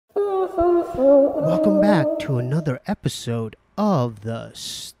Welcome back to another episode of the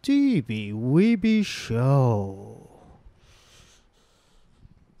Steebee Weebee Show.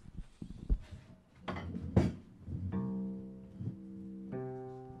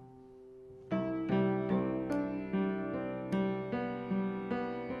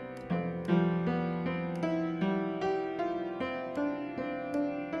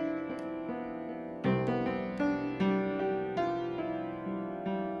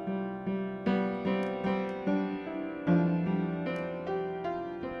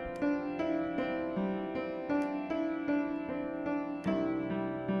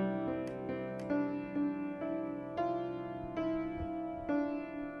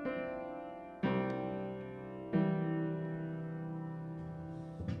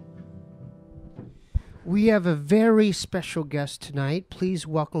 We have a very special guest tonight. Please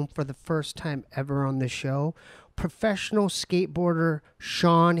welcome for the first time ever on the show, professional skateboarder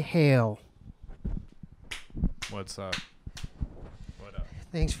Shawn Hale. What's up? What up?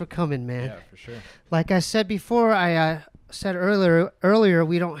 Thanks for coming, man. Yeah, for sure. Like I said before, I said earlier,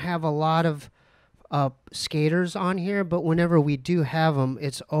 we don't have a lot of skaters on here, but whenever we do have them,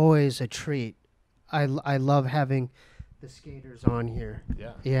 it's always a treat. I love having the skaters on here.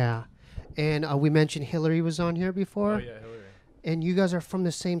 Yeah. Yeah. And we mentioned Hillary was on here before. Oh, yeah, Hillary. And you guys are from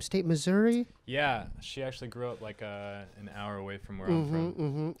the same state, Missouri? Yeah, she actually grew up like an hour away from where I'm from.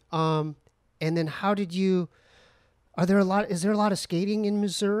 Mm-hmm. And then how did you... is there a lot of skating in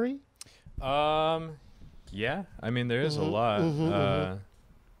Missouri? Yeah. I mean, there is a lot.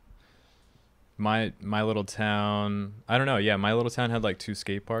 My little town, I don't know. Yeah, my little town had like 2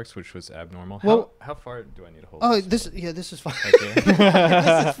 skate parks, which was abnormal. Well, how far do I need to hold? Oh, this is fine. Okay. This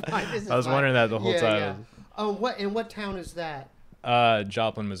is fine. I was wondering that the whole time. Yeah. What town is that?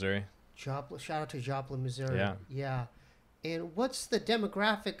 Joplin, Missouri. Shout out to Joplin, Missouri. Yeah. Yeah. And what's the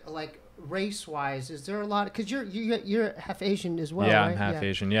demographic like race-wise? Is there a lot? Because you're half Asian as well, Yeah, right? I'm half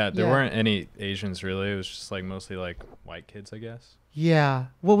Asian. Yeah, there weren't any Asians really. It was just like mostly like white kids, I guess. Yeah.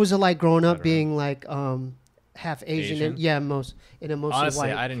 What was it like growing up being like half Asian? And, yeah, mostly Honestly,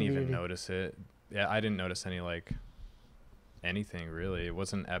 white I didn't community. even notice it. Yeah, I didn't notice anything really. It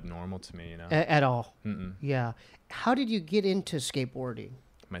wasn't abnormal to me, you know. At all. Mm-mm. Yeah. How did you get into skateboarding?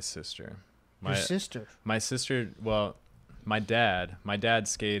 My sister. Your sister. My sister. Well, my dad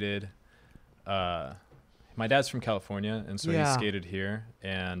skated. My dad's from California, and so he skated here,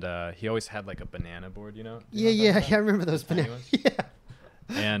 and he always had like a banana board, you know? Yeah, I remember those bananas. Yeah.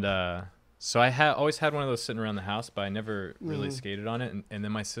 And so I always had one of those sitting around the house, but I never really skated on it. And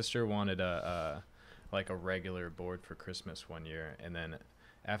then my sister wanted a regular board for Christmas one year, and then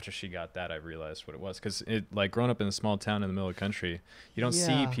after she got that, I realized what it was, because it like growing up in a small town in the middle of the country, you don't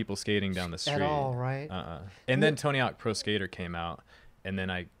see people skating down the street at all, right? And then Tony Hawk Pro Skater came out, and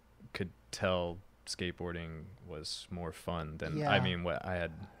then I could tell skateboarding was more fun than what I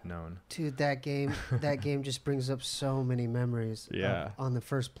had known. Dude, that game just brings up so many memories. Yeah. On the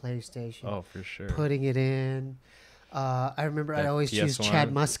first PlayStation. Oh, for sure. Putting it in. I remember I always choose PS1.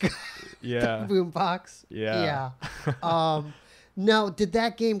 Chad Muska. Yeah. The boombox. Yeah. Yeah. Now, did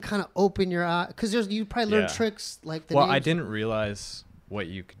that game kind of open your eye? Because you probably learned tricks like the. Well, names. I didn't realize what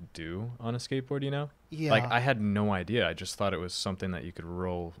you could do on a skateboard. You know. Yeah. Like I had no idea. I just thought it was something that you could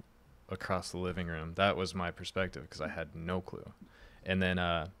roll across the living room. That was my perspective, because I had no clue. And then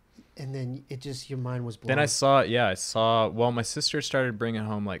it just, your mind was blown. Then I saw well, my sister started bringing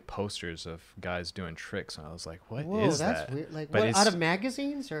home like posters of guys doing tricks, and I was like, what is that? That's weird. Like, but what, out of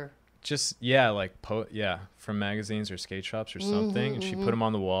magazines or? Just from magazines or skate shops or something. And she put them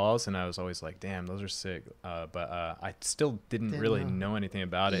on the walls, and I was always like, damn, those are sick. But I still didn't really know anything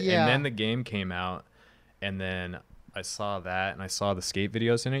about it. Yeah. And then the game came out, and then I saw that, and I saw the skate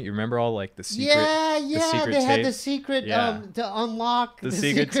videos in it. You remember all like the secret? The secret they tape? had the secret to unlock the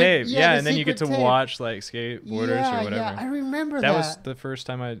secret tape. Yeah, and then you get to tape. watch like skateboarders or whatever. Yeah, I remember that. That was the first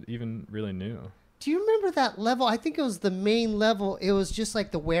time I even really knew. Do you remember that level? I think it was the main level. It was just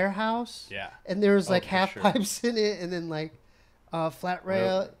like the warehouse. Yeah. And there was like half pipes in it, and then like flat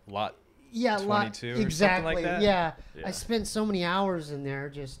rail. Lot. Yeah, 22 exactly. Or something like that. Yeah. I spent so many hours in there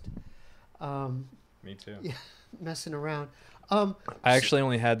just. Me too. Yeah, messing around. I actually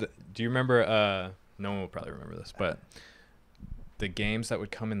only had. Do you remember? No one will probably remember this, but the games that would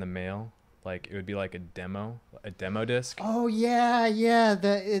come in the mail, like it would be like a demo disc. Oh yeah,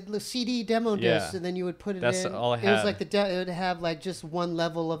 the CD demo disc, and then you would put it in. That's all I had. It was like it would have like just one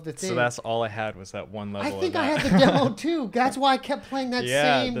level of the thing. So that's all I had was that one level. I think I had the demo too. That's why I kept playing that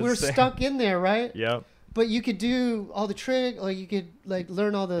same. We're stuck in there, right? Yep. But you could do all the trick, or you could like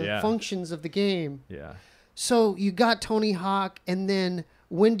learn all the functions of the game. Yeah. So you got Tony Hawk, and then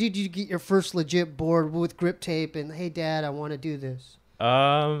when did you get your first legit board with grip tape? And hey, Dad, I want to do this.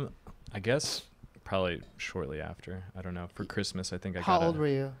 I guess probably shortly after. I don't know. For Christmas, I think I got. How old were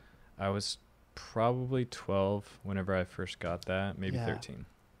you? I was probably 12 whenever I first got that. Maybe 13.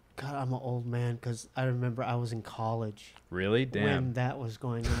 God, I'm an old man because I remember I was in college. Really? Damn. When that was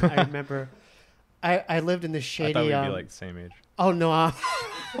going on. I remember I lived in this shady... I thought we'd be like the same age. Oh, no. I'm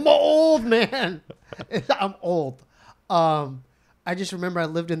an old man. I'm old. I just remember I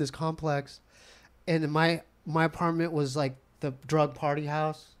lived in this complex, and my apartment was like the drug party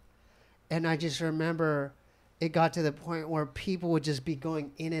house. And I just remember it got to the point where people would just be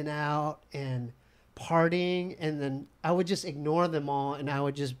going in and out and partying, and then I would just ignore them all, and I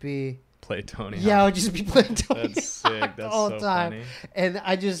would just be play Tony. Yeah, I would just be playing Tony. That's sick. That's all so the time. funny. And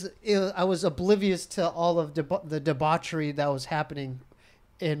I was oblivious to all of the debauchery that was happening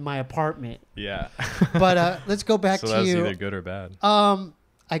in my apartment. Yeah. But let's go back so to that's you. either good or bad.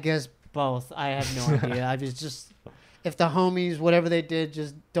 I guess both. I have no idea. I was just if the homies, whatever they did,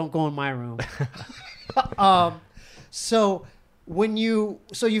 just don't go in my room. So when you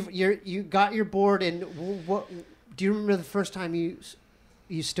got your board, and what do you remember the first time you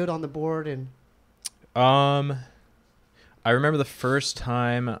stood on the board? And I remember the first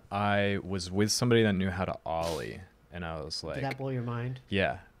time I was with somebody that knew how to ollie, and I was like, did that blow your mind?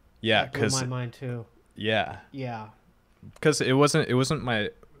 Yeah, That blew my mind too. Yeah, yeah, because it wasn't my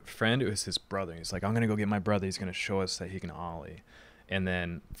friend, it was his brother. He's like, I'm gonna go get my brother, he's gonna show us that he can ollie. And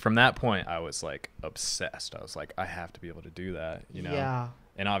then from that point, I was like obsessed. I was like, I have to be able to do that, you know? Yeah.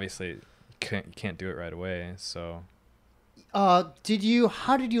 And obviously, you can't do it right away. So, how did you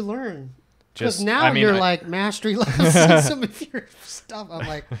learn? Because now I mean, you're like mastery level some of your stuff. I'm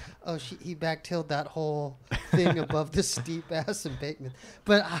like, oh, he back-tilled that whole thing above the steep ass embankment.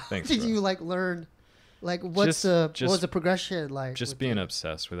 But how did you like learn? Like, what was the progression like? Just being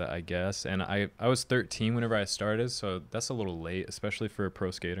obsessed with it, I guess. And I was 13 whenever I started, so that's a little late, especially for a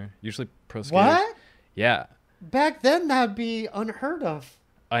pro skater. Usually pro skaters. What? Yeah. Back then, that would be unheard of.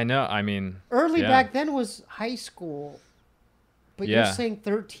 I know. I mean, early back then was high school. But you're saying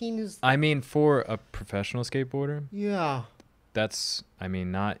 13 is... I mean, for a professional skateboarder. Yeah. That's, I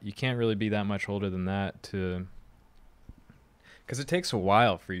mean, you can't really be that much older than that to... Because it takes a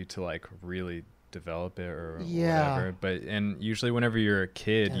while for you to, like, really develop it or whatever. And usually whenever you're a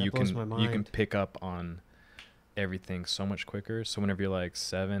kid, you can pick up on everything so much quicker. So whenever you're, like,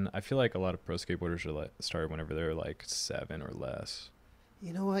 7, I feel like a lot of pro skateboarders are started whenever they're, like, 7 or less.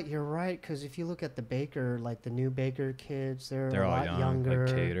 You know what? You're right, because if you look at the Baker, like the new Baker kids, they're a all lot younger.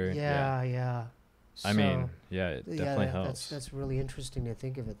 Like Cater. Yeah. So, I mean, it definitely helps. That's really interesting to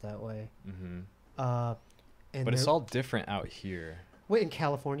think of it that way. Mm-hmm. But it's all different out here. Wait, in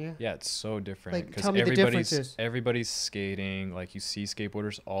California? Yeah, it's so different. Like, tell me the differences. Everybody's skating. Like, you see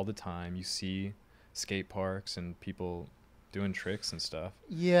skateboarders all the time. You see skate parks and people doing tricks and stuff.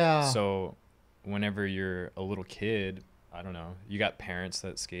 Yeah. So whenever you're a little kid... I don't know. You got parents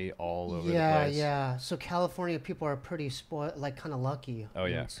that skate all over the place. Yeah. So California people are pretty spoiled, like kind of lucky. Oh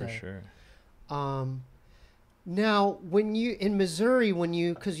yeah, for sure. Now when you in Missouri,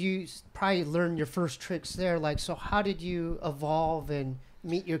 because you probably learned your first tricks there, like, so how did you evolve and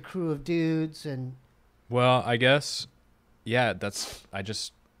meet your crew of dudes? And well, I guess, yeah, I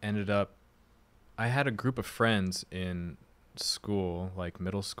just ended up. I had a group of friends in school, like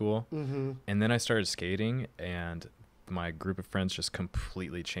middle school, and then I started skating and. My group of friends just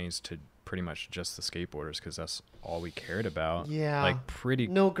completely changed to pretty much just the skateboarders because that's all we cared about. Yeah. Like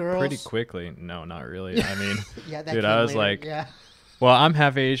no girls. Pretty quickly. No, not really. I mean, dude, I was like, well, I'm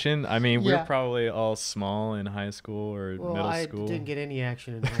half Asian. I mean, we're probably all small in high school or middle school. I didn't get any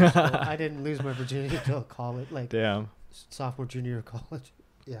action in high school. I didn't lose my virginity until college, like sophomore, junior of college.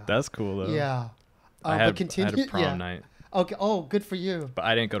 Yeah. That's cool though. Yeah. I had a prom night. Okay. Oh, good for you. But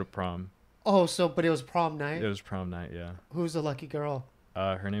I didn't go to prom. Oh, but it was prom night? It was prom night, yeah. Who's the lucky girl?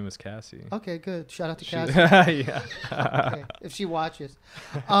 Her name was Cassie. Okay, good. Shout out to Cassie. Yeah. Okay, if she watches.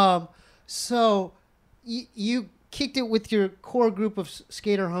 So you kicked it with your core group of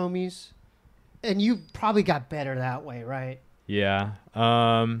skater homies, and you probably got better that way, right? Yeah.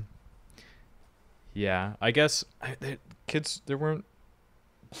 Yeah. I guess there weren't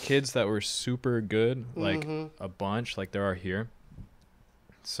kids that were super good, like a bunch, like there are here.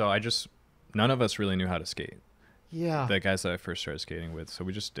 So none of us really knew how to skate. Yeah. The guys that I first started skating with. So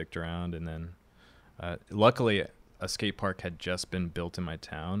we just sticked around. And then luckily, a skate park had just been built in my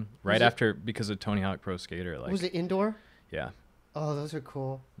town because of Tony Hawk Pro Skater. Like, was it indoor? Yeah. Oh, those are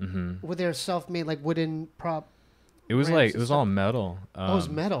cool. Mm-hmm. Were there self-made, like wooden prop? It was all metal. It was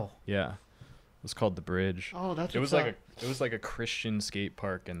metal? Yeah. was called The Bridge. Oh, that's it was like a Christian skate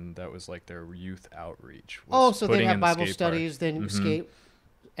park, and that was like their youth outreach. So they have Bible studies, then skate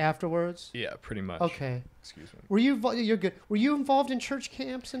afterwards. Yeah, pretty much. Okay. Excuse me. You're good. Were you involved in church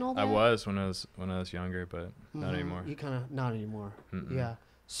camps and all that? I was when I was younger, but not anymore. You kind of not anymore. Yeah.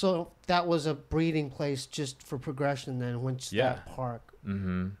 So that was a breeding place just for progression. Then once that park.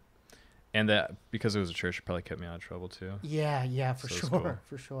 Mm-hmm. And that because it was a church, it probably kept me out of trouble too. Yeah, for sure, cool.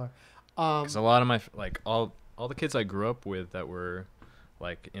 For sure. Because a lot of my all the kids I grew up with that were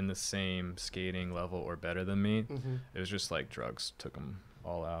like in the same skating level or better than me, it was just like drugs took them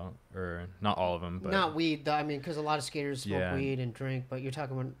all out, or not all of them, but not weed. I mean, because a lot of skaters smoke weed and drink, but you're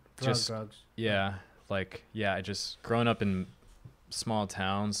talking about drugs. Yeah, I just growing up in small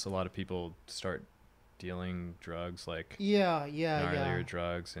towns, a lot of people start dealing drugs, like gnarlier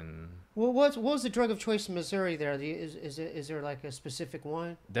drugs. And what was the drug of choice in Missouri there? Is there like a specific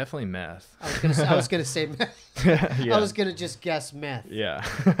one? Definitely meth. I was gonna say meth. I was gonna just guess meth. Yeah.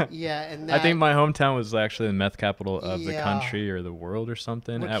 And I think my hometown was actually the meth capital of the country or the world or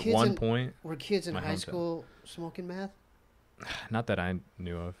something at one point. Were kids in high school smoking meth? Not that I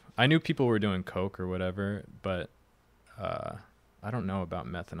knew of. I knew people were doing coke or whatever, but I don't know about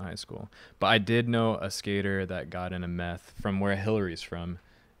meth in high school. But I did know a skater that got into meth from where Hillary's from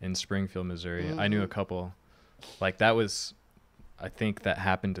in Springfield, Missouri. I knew a couple. Like that was, I think that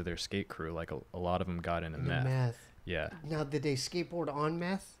happened to their skate crew. Like a lot of them got into meth. Yeah. Now, did they skateboard on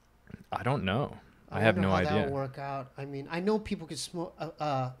meth? I don't know. I have no idea. That would work out. I mean, I know people could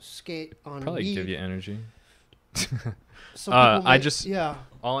skate on probably weed. Give you energy. All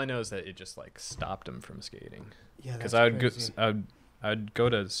I know is that it just like stopped them from skating. Yeah, because I'd go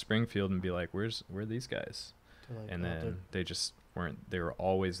to Springfield and be like, where are these guys? And then they just weren't. They were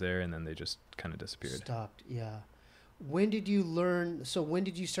always there, and then they just kind of disappeared. Stopped. Yeah. When did you learn? So when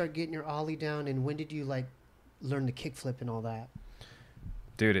did you start getting your ollie down, and when did you like learn the kickflip and all that?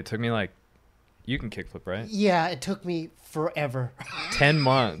 Dude, it took me like. You can kickflip, right? Yeah, it took me forever. 10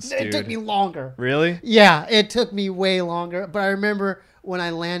 months, dude. It took me longer. Really? Yeah, it took me way longer. But I remember when I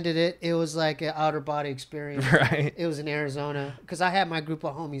landed it, it was like an outer body experience. Right. It was in Arizona because I had my group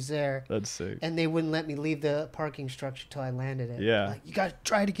of homies there. That's sick. And they wouldn't let me leave the parking structure till I landed it. Yeah. Like, you got to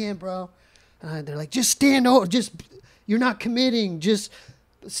try it again, bro. And they're like, just stand over. You're not committing. Just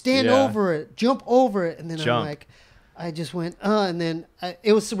stand over it. Jump over it. And then I'm like, I just went, and then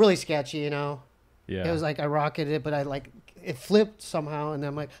it was really sketchy, you know. Yeah. It was like I rocketed it, but it flipped somehow, and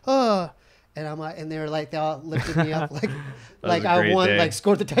I'm like, and I'm like, and they were like, they all lifted me up, like I won, like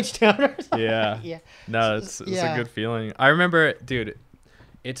scored the touchdown or something. Yeah. Yeah. No, it's a good feeling. I remember, dude,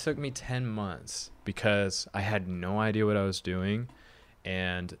 it took me 10 months because I had no idea what I was doing,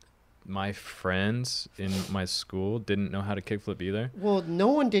 and my friends in my school didn't know how to kickflip either. Well, no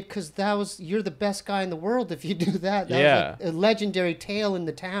one did because you're the best guy in the world if you do that. That was like a legendary tale in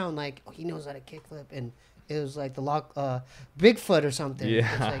the town. Like, he knows how to kickflip, and it was like the Bigfoot or something. Yeah.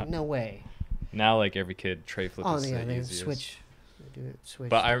 It's like, no way. Now, like every kid, tray flip is the easiest. Switch. They do it, switch.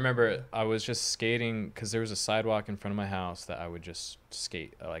 But I remember I was just skating because there was a sidewalk in front of my house that I would just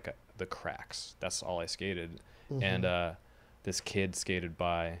skate like the cracks. That's all I skated, and this kid skated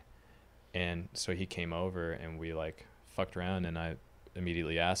by. And so he came over and we like fucked around, and I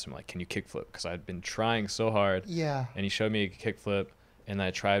immediately asked him like, can you kickflip? Because I'd been trying so hard. Yeah. And he showed me a kickflip, and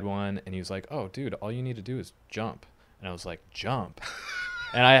I tried one, and he was like, oh, dude, all you need to do is jump. And I was like, jump?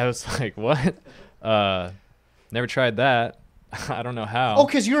 And I was like, what? Never tried that. I don't know how. Oh,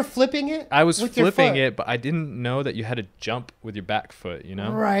 because you were flipping it? I was flipping it, but I didn't know that you had to jump with your back foot, you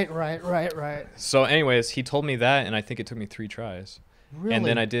know? Right. So anyways, he told me that, and I think it took me 3 tries. Really? And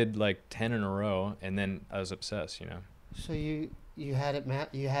then I did like 10 in a row, and then I was obsessed, you know. So you had it,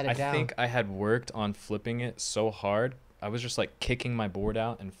 Matt. You had it down. I think I had worked on flipping it so hard. I was just like kicking my board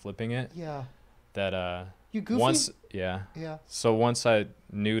out and flipping it. Yeah. That you goofy? Yeah. Yeah. So once I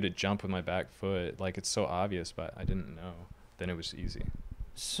knew to jump with my back foot, like it's so obvious, but I didn't know. Then it was easy.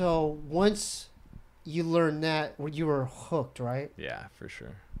 So once you learned that, you were hooked, right? Yeah, for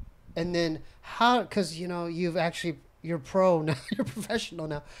sure. And then how? Because you're pro now, you're professional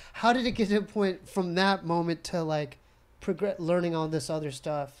now. How did it get to a point from that moment to like learning all this other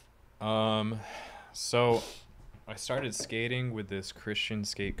stuff? So I started skating with this Christian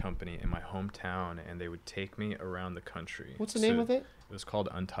skate company in my hometown, and they would take me around the country. What's the name of it? It was called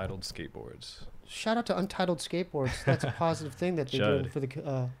Untitled Skateboards. Shout out to Untitled Skateboards. That's a positive thing that they're doing for the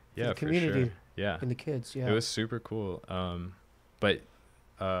community. For sure. Yeah. And the kids. Yeah. It was super cool. But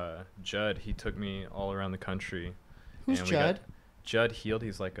Judd, he took me all around the country. Who's Judd? Judd Heald.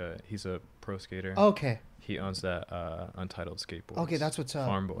 He's a pro skater. Okay. He owns that Untitled Skateboards. Okay, that's what's up.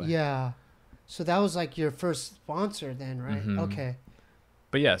 Farm Boy. Yeah. So that was like your first sponsor then, right? Mhm. Okay.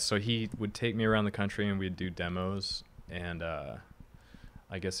 But yeah, so he would take me around the country and we'd do demos, and I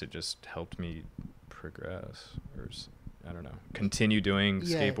guess it just helped me progress, or I don't know, continue doing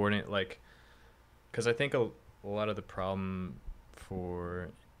skateboarding, like, because I think a lot of the problem for,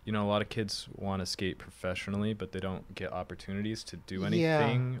 you know, a lot of kids want to skate professionally, but they don't get opportunities to do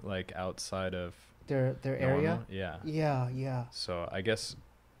anything like outside of their area. Yeah. So I guess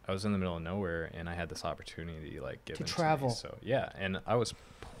I was in the middle of nowhere and I had this opportunity like given to travel. Me. So yeah, and I was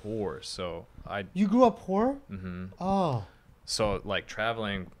poor, so You grew up poor? Mm-hmm. Oh. So like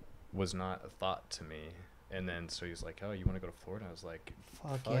traveling was not a thought to me. And then so he was like, "Oh, you want to go to Florida?" I was like,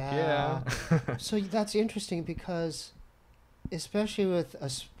 "Fuck yeah." So that's interesting because, especially with a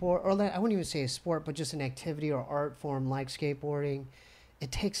sport, or I wouldn't even say a sport, but just an activity or art form like skateboarding,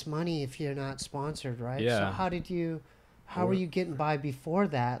 it takes money if you're not sponsored, right? Yeah. So how were you getting by before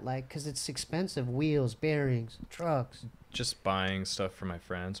that? Like, because it's expensive, wheels, bearings, trucks. Just buying stuff for my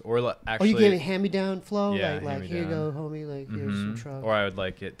friends, or actually. Oh, you get a hand-me-down flow? Yeah, like here you go, homie. Like here's some trucks. Or I would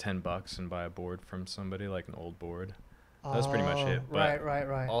like get $10 and buy a board from somebody, like an old board. That was pretty much it. But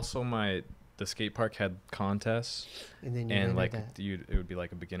right. Also, the skate park had contests, and then it would be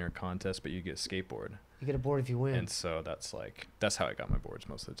like a beginner contest, but you get a skateboard. You get a board if you win. And so that's how I got my boards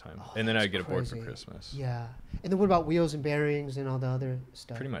most of the time. And then I'd get a board for Christmas. Yeah. And then what about wheels and bearings and all the other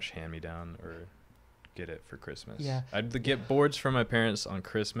stuff? Pretty much hand me down or get it for Christmas. Yeah. I'd get boards from my parents on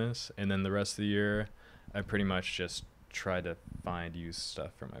Christmas, and then the rest of the year I pretty much just try to find used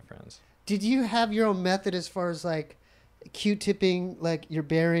stuff for my friends. Did you have your own method as far as like Q-tipping like your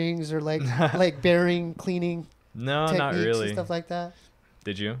bearings or like like bearing cleaning? No, not really. And stuff like that?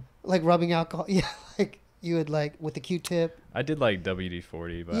 Did you? Like rubbing alcohol? Yeah, like you would like with the Q-tip? I did like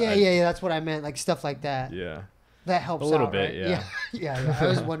WD-40, but yeah, that's what I meant, like stuff like that. Yeah. That helps a little out, bit, right? yeah. Yeah. I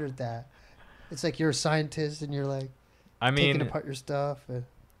always wondered that. It's like you're a scientist and you're like taking apart your stuff.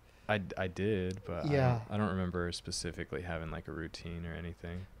 I did, but yeah. I don't remember specifically having like a routine or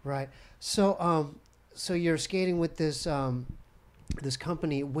anything. Right. So so you're skating with this this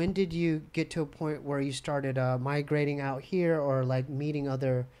company. When did you get to a point where you started migrating out here or like meeting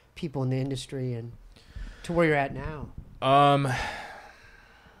other people in the industry and to where you're at now? I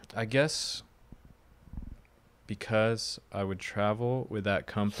guess because I would travel with that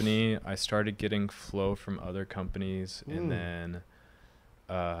company, I started getting flow from other companies, and then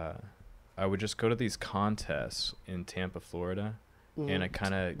I would just go to these contests in Tampa, Florida, and I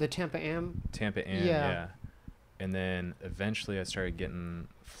kind of the Tampa Am, yeah. And then eventually I started getting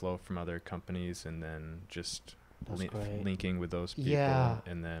flow from other companies, and then just linking with those people. Yeah.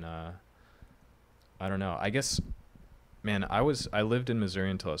 And then I don't know. I guess, man, I lived in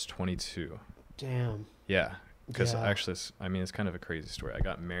Missouri until I was 22. Damn. Yeah. Because actually, I mean, it's kind of a crazy story. I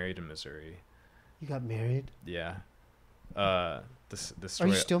got married in Missouri. You got married? Yeah. This story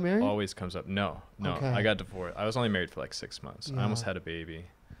Are you still married? Always comes up. No. Okay. I got divorced. I was only married for like 6 months. Yeah. I almost had a baby,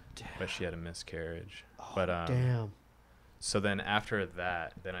 damn. But she had a miscarriage. Oh, but damn. So then after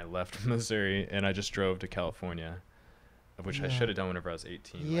that, then I left Missouri and I just drove to California, which I should have done whenever I was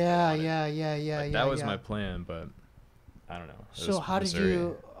 18. Yeah. That was my plan, but I don't know. So how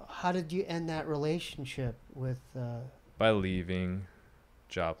did you end that relationship with? By leaving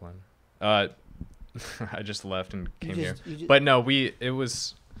Joplin. I just left and came here. But no, it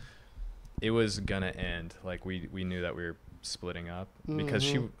was gonna end. Like we knew that we were splitting up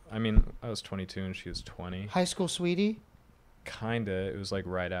because I was 22 and she was 20. High school sweetie? Kinda. It was like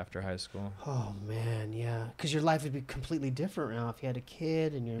right after high school. Oh man, yeah. Because your life would be completely different now if you had a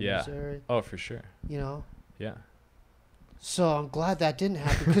kid and you're in Missouri. Oh, for sure. You know? Yeah. So I'm glad that didn't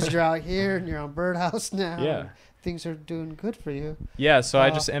happen because you're out here and you're on Birdhouse now. Yeah. Things are doing good for you. Yeah, so I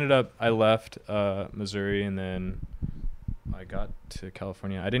left Missouri, and then I got to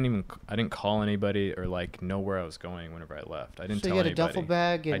California. I didn't call anybody or like know where I was going whenever I left. I didn't tell anybody. So you had a duffel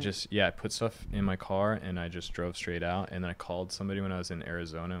bag? And I put stuff in my car and I just drove straight out. And then I called somebody when I was in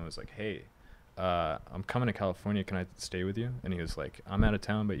Arizona and was like, "Hey, I'm coming to California. Can I stay with you?" And he was like, "I'm out of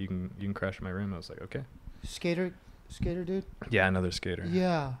town, but you can crash in my room." I was like, "Okay." Skater dude? Yeah, another skater.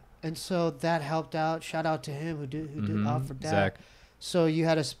 Yeah. And so that helped out. Shout out to him who did offered that. Zach. So you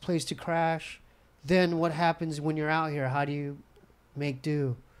had a place to crash. Then what happens when you're out here? How do you make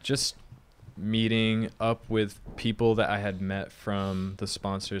do? Just meeting up with people that I had met from the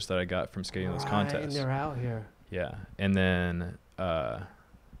sponsors that I got from skating those contests. And they're out here. Yeah. And then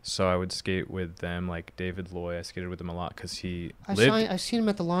so I would skate with them, like David Loy. I skated with him a lot because I seen him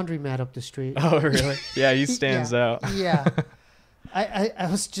at the laundromat up the street. Oh, really? Yeah, he stands out. Yeah. I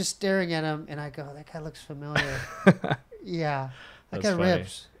was just staring at him, and I go, that guy looks familiar. Yeah. That guy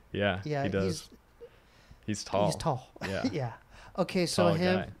rips. Yeah, Yeah, he does. He's tall. He's tall. Yeah. Yeah. Okay, so Tall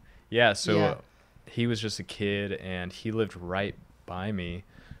him. guy. Yeah, so Yeah. he was just a kid, and he lived right by me,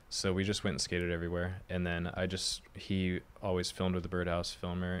 so we just went and skated everywhere. And then he always filmed with the Birdhouse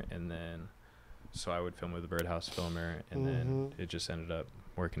filmer, and then so I would film with the Birdhouse filmer, and then it just ended up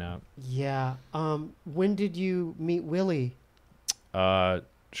working out. Yeah. When did you meet Willie?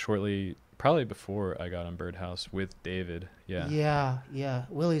 Shortly, probably before I got on Birdhouse with David. Yeah. Yeah.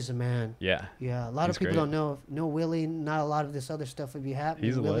 Willie's a man. Yeah. Yeah. A lot of people don't know Willie. Not a lot of this other stuff would be happening.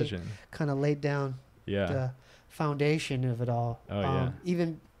 He's a Willie legend. Kind of laid down the foundation of it all. Oh, yeah.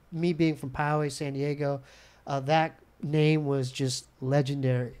 Even me being from Poway, San Diego, that name was just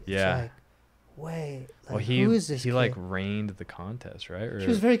legendary. Yeah. It's like, wait, like, Well, who is this he kid? like reigned the contest, right? Or, He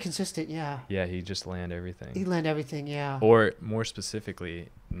was very consistent, yeah. yeah, he just landed everything. He landed everything, yeah. Or more specifically,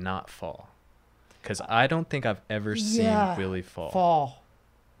 not fall. Because I don't think I've ever seen Willie fall.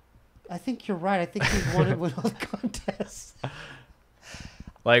 I think you're right. I think he won it with all the contests.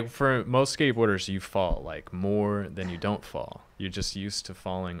 Like for most skateboarders, you fall like more than you don't fall. You're just used to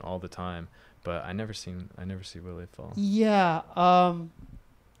falling all the time. But I never see Willie fall. Yeah.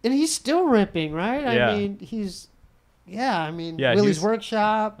 And he's still ripping, right? Yeah. I mean, Willie's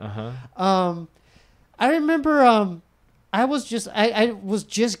Workshop. Uh-huh. I remember I was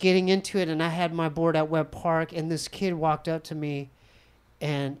just getting into it, and I had my board at Webb Park, and this kid walked up to me,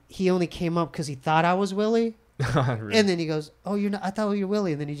 and he only came up because he thought I was Willie. Really? And then he goes, "Oh, you're not? I thought you were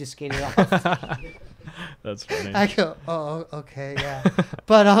Willie." And then he just skated off. That's funny. I go, "Oh, okay, yeah."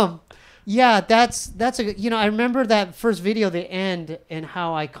 But yeah, that's a I remember that first video, the end, and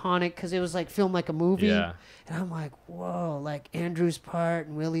how iconic, because it was like filmed like a movie. Yeah. And I'm like, whoa, like Andrew's part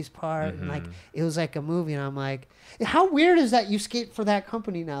and Willie's part, and like it was like a movie. And I'm like, how weird is that you skate for that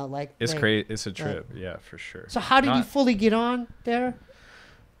company now? Like, it's great. It's a trip. Yeah, for sure. So how did you fully get on there?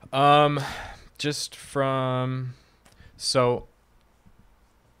 Just from, so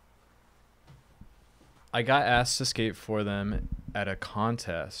I got asked to skate for them at a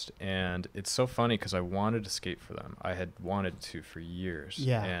contest, and it's so funny because I wanted to skate for them. I had wanted to for years.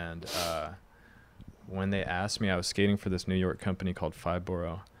 Yeah. And when they asked me, I was skating for this New York company called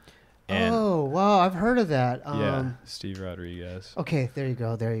Fiboro. And oh, wow, I've heard of that. yeah, Steve Rodriguez. Okay, there you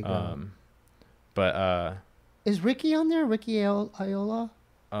go. But is Ricky on there? Ricky Iola?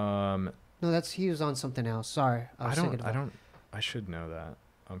 No, he was on something else. Sorry, I should know that.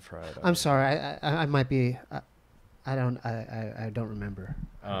 I'm fried. I'm sorry. I might be. I don't remember.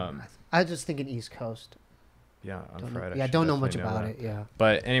 I was just thinking East Coast. Yeah, I'm fried. Yeah, I don't know much about it. Yeah.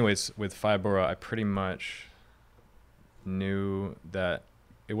 But anyways, with Fiboro, I pretty much knew that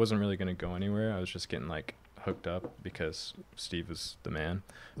it wasn't really going to go anywhere. I was just getting like hooked up because Steve was the man.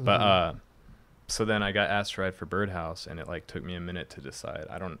 Mm-hmm. But so then I got asked to ride for Birdhouse, and it like took me a minute to decide.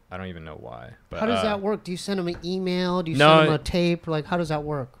 I don't even know why. But how does that work? Do you send them an email? Do you send them a tape? Like, how does that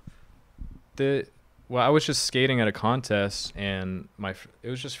work? Well, I was just skating at a contest, and it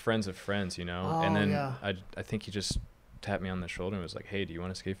was just friends of friends, and then I think he just tapped me on the shoulder and was like, "Hey, do you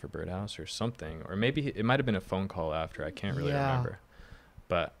want to skate for Birdhouse or something?" Or maybe it might have been a phone call after. I can't really remember.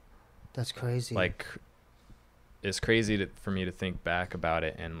 But that's crazy. Like, it's crazy for me to think back about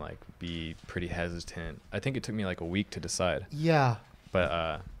it and like be pretty hesitant. I think it took me like a week to decide. Yeah.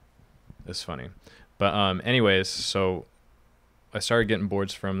 But it's funny. But anyways, so I started getting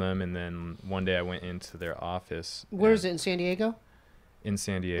boards from them, and then one day I went into their office. Where is it, in San Diego? In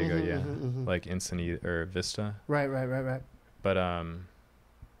San Diego, like Encinitas or Vista. Right. But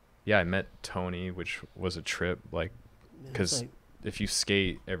yeah, I met Toni, which was a trip, like, because if you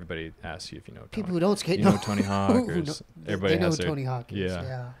skate, everybody asks you if you know Toni. People who don't skate, you know Tony Hawk. Everybody they know has who Tony Hawk is.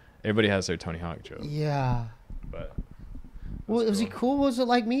 Yeah. Everybody has their Tony Hawk joke. Yeah. But was he cool? What was it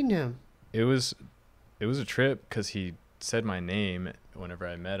like meeting him? It was a trip because he said my name whenever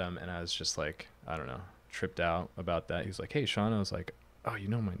I met him, and I was just like, I don't know, tripped out about that. He was like, "Hey, Shawn." I was like, "Oh, you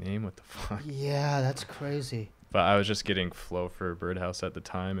know my name? What the fuck?" Yeah, that's crazy. But I was just getting flow for Birdhouse at the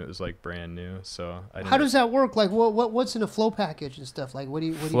time. It was like brand new, so how does that work? Like, what's in a flow package and stuff? Like, what do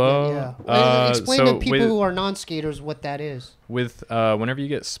you get? Yeah. Explain to people who are non-skaters what that is. With whenever you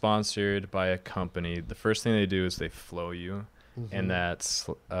get sponsored by a company, the first thing they do is they flow you. And that's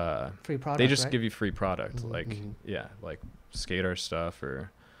free product. They just right? give you free product, like like skate our stuff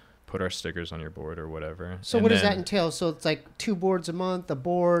or put our stickers on your board or whatever. So what does that entail? So it's like 2 boards a month, a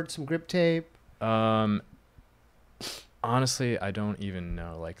board, some grip tape. Honestly, I don't even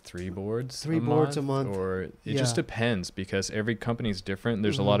know. Like 3 boards. 3 boards a month, or it just depends because every company's different.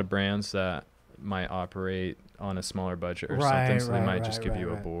 There's a lot of brands that might operate on a smaller budget or something, so they might just give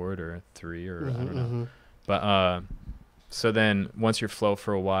you a board or 3 or I don't know. But So then once you're flow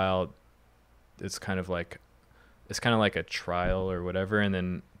for a while, it's kind of like a trial or whatever. And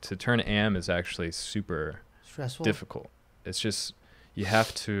then to turn am is actually super Stressful. difficult. It's just, you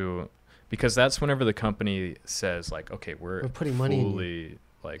have to, because that's whenever the company says like, okay, we're putting money in you. fully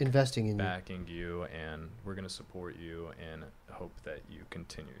like Investing in backing you, and we're going to support you and hope that you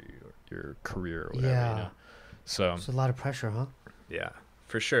continue your career or whatever, you know? So it's a lot of pressure, huh? yeah,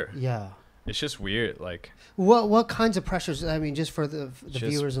 for sure. Yeah. It's just weird. Like, what kinds of pressures? I mean, just for the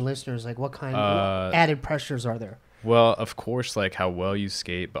viewers and listeners, like what kind of added pressures are there? well, of course, like how well you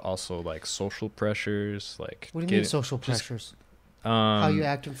skate, but also like social pressures. Like, What do you mean social pressures? How you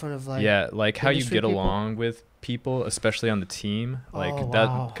act in front of like like how you industry get people? along with people, especially on the team, like Oh, that,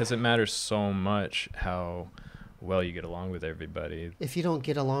 wow. because it matters so much how well you get along with everybody. If you don't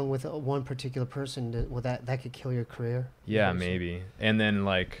get along with one particular person, well, that could kill your career. Yeah, Eventually. maybe. And then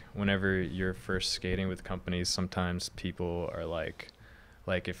like whenever you're first skating with companies, sometimes people are like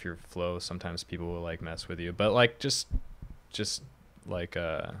if you're flow, sometimes people will like mess with you, but like just like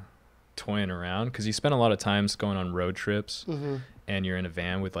toying around, because you spend a lot of times going on road trips, and you're in a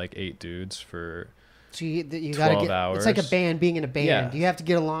van with like 8 dudes for So you 12 gotta get. hours. It's like a band being in a band. Yeah. You have to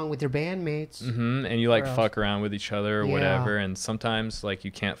get along with your bandmates. and you like Or else. fuck around with each other or Yeah. whatever, and sometimes like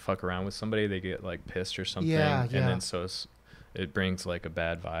you can't fuck around with somebody, they get like pissed or something, Yeah, and yeah. then so it brings like a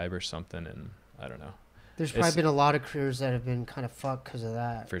bad vibe or something, and I don't know. There's probably been a lot of careers that have been kind of fucked because of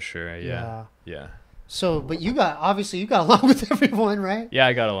that. For sure. Yeah. Yeah. So, but you got along with everyone, right? Yeah,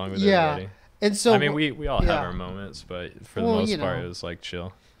 I got along with Yeah. everybody. And so I mean, we all have yeah. our moments, but for the Well, most you part, know. it was like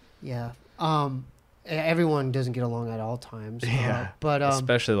chill. Yeah. Everyone doesn't get along at all times. Yeah. But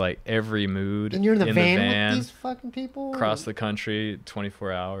Especially like every mood. and you're in the van with these fucking people. across the country,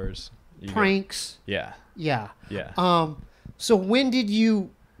 24 hours. Pranks. Yeah. Yeah. Yeah. So when did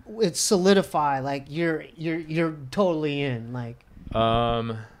it solidify? Like you're totally in. Like.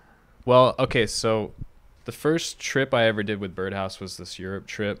 Well, okay, so the first trip I ever did with Birdhouse was this Europe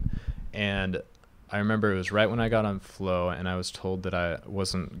trip, and I remember it was right when I got on flow, and I was told that I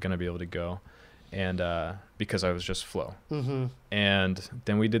wasn't gonna be able to go, and because I was just flow. And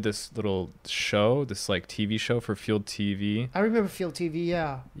then we did this little show, this like TV show for Field TV. I remember Field TV.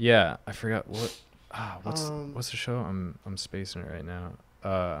 Yeah. Yeah, I forgot what's the show? I'm spacing it right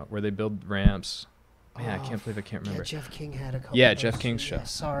now. Where they build ramps. Man, I can't believe I can't remember. Yeah, Jeff King had a couple. Yeah, of Jeff those. King's show. Yeah,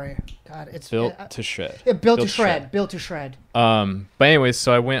 sorry, God, it's Built to shred. Built to shred. Built to shred. But anyways,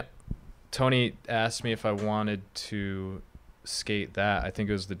 so I went. Tony asked me if I wanted to skate that. I think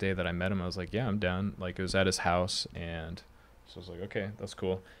it was the day that I met him. I was like, yeah, I'm down. Like, it was at his house, and so I was like, okay, that's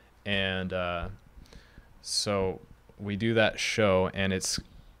cool. And so we do that show, and it's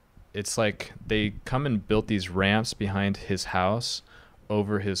like they come and built these ramps behind his house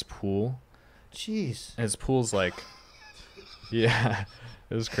over his pool. Jeez. And his pool's like, yeah,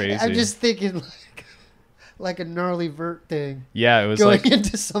 it was crazy. I'm just thinking like a gnarly vert thing. Yeah, it was going like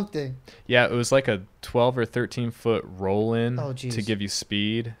into something. Yeah, it was like a 12 or 13 foot roll in Oh, geez. to give you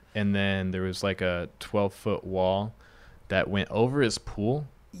speed, and then there was like a 12-foot wall that went over his pool.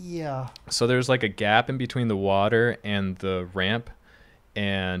 Yeah. So there was like a gap in between the water and the ramp,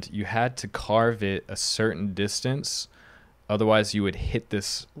 and you had to carve it a certain distance. Otherwise, you would hit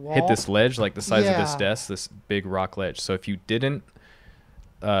this ledge, like the size of this Yeah. desk, this big rock ledge. So if you didn't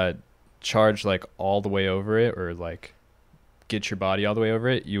charge like all the way over it, or like get your body all the way over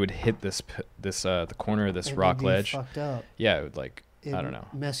it, you would hit the corner of this It'd rock be ledge. Fucked up. Yeah, it would like I It'd don't know.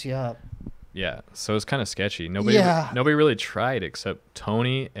 Mess you up. Yeah, so it's kind of sketchy. Nobody really tried except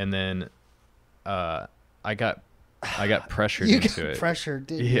Tony, and then I got pressured You into got it. pressured,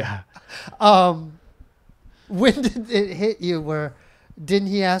 didn't you? Yeah. When did it hit you where didn't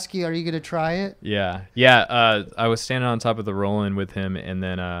he ask you, are you going to try it? Yeah. I was standing on top of the roll-in with him, and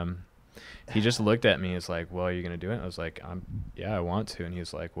then he just looked at me. He's like, well, are you going to do it? I was like, I want to. And he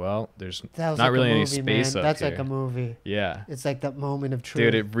was like, well, there's not like really a any movie, space man. up That's here. like a movie. Yeah. It's like that moment of truth.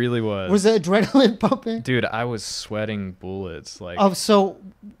 Dude, it really was. Was the adrenaline pumping? Dude, I was sweating bullets. Like,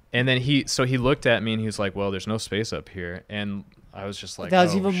 and then he looked at me and he was like, well, there's no space up here. And I was just like, that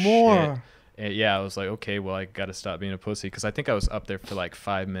was oh, even shit. more. And yeah, I was like, okay, well, I got to stop being a pussy, because I think I was up there for like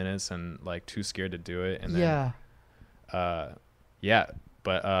 5 minutes and like too scared to do it. And then,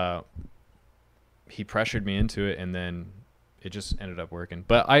 but he pressured me into it, and then it just ended up working.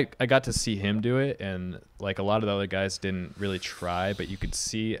 But I got to see him do it, and like a lot of the other guys didn't really try, but you could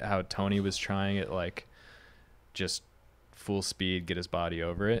see how Tony was trying it, like just full speed, get his body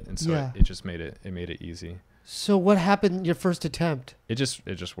over it, and so it just made it easy. So what happened your first attempt? It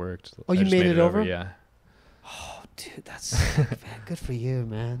just worked. Oh, you made it over? Yeah. Oh, dude, that's sick, man. Good for you,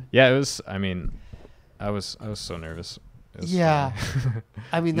 man. Yeah, it was. I mean, I was so nervous. Yeah.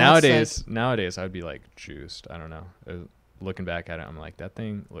 I mean, nowadays I'd be like juiced. I don't know. Looking back at it, I'm like, that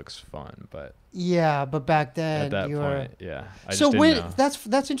thing looks fun, but yeah, but back then at that point, yeah. I so just when didn't know.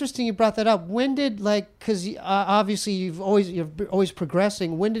 that's interesting you brought that up. When did because obviously you're always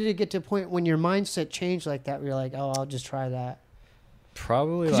progressing. When did it get to a point when your mindset changed like that? Where you're like, oh, I'll just try that.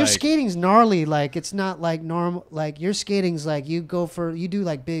 Probably because your skating's gnarly. Like it's not like normal. Like your skating's like you do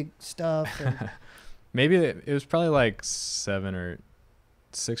like big stuff. And maybe it was probably like 6 or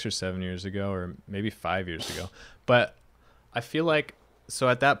 7 years ago, or maybe 5 years ago, but I feel like, so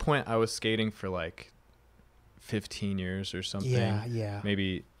at that point I was skating for like 15 years or something. Yeah.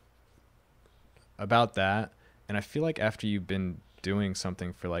 Maybe about that. And I feel like after you've been doing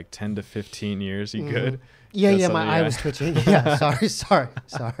something for like 10 to 15 years, you could. Yeah, my eye was twitching. Yeah, sorry.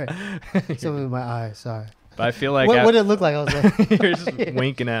 Something in my eye, sorry. But I feel like... What did it look like? I was like... You're just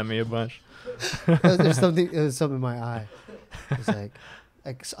winking at me a bunch. It was something in my eye. It was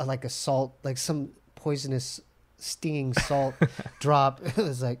like a salt, like some poisonous... stinging salt drop. It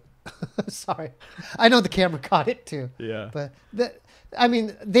was like, sorry. I know the camera caught it too. Yeah. But I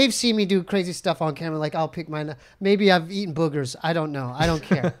mean, they've seen me do crazy stuff on camera. Like I'll pick mine. Maybe I've eaten boogers. I don't know. I don't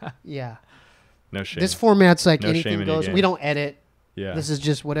care. Yeah. No shame. This format's like no anything goes. We don't edit. Yeah. This is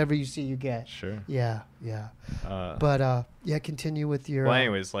just whatever you see, you get. Sure. Yeah. But continue with your. Well,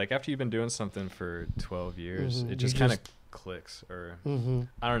 anyways, like after you've been doing something for 12 years, it just kind of clicks. Or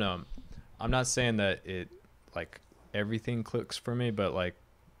I don't know. I'm not saying that it. Like everything clicks for me, but like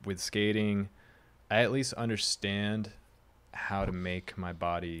with skating, I at least understand how to make my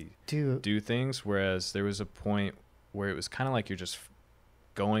body do things. Whereas there was a point where it was kind of like you're just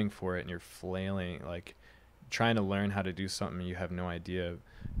going for it and you're flailing, like trying to learn how to do something you have no idea.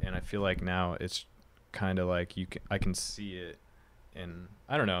 And I feel like now it's kind of like I can see it, and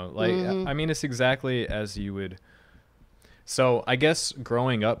I don't know, like I mean, it's exactly as you would. So I guess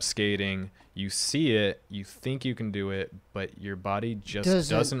growing up skating, you see it, you think you can do it, but your body just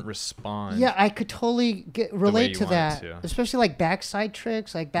doesn't respond. Yeah, I could totally relate to that, especially like backside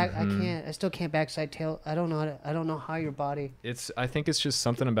tricks. Like I still can't backside tail. I don't know how your body. I think it's just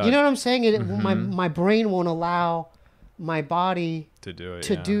something about. You know what I'm saying? My brain won't allow my body to do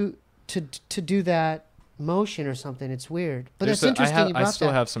it. To do that motion or something. It's weird, but it's interesting. I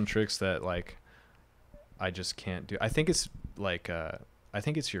still have some tricks that like I just can't do. I think it's like I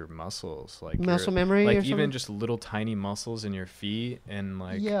think it's your muscles, like muscle memory, like or even something? just little tiny muscles in your feet, and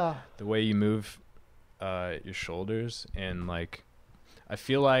like the way you move your shoulders. And like I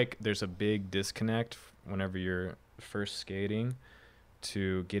feel like there's a big disconnect whenever you're first skating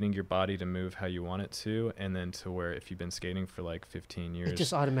to getting your body to move how you want it to, and then to where if you've been skating for like 15 years, it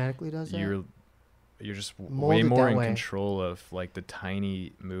just automatically does that. You're just way more in control of like the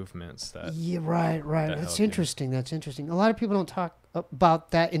tiny movements that. Yeah, right. That's interesting. That's interesting. A lot of people don't talk about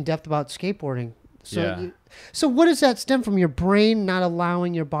that in depth about skateboarding. So, so what does that stem from? Your brain not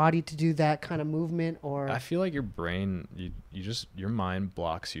allowing your body to do that kind of movement, or? I feel like your brain, your mind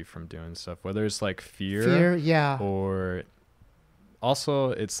blocks you from doing stuff. Whether it's like fear, or also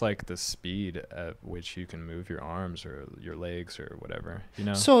it's like the speed at which you can move your arms or your legs or whatever, you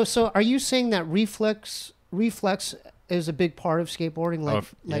know. So are you saying that reflex is a big part of skateboarding,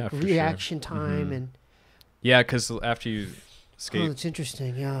 like reaction time and? Yeah, because after you skate, that's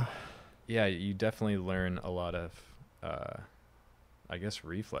interesting. Yeah, you definitely learn a lot of, I guess,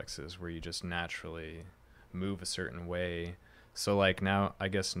 reflexes where you just naturally move a certain way. So like now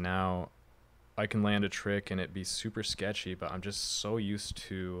I can land a trick and it be super sketchy, but I'm just so used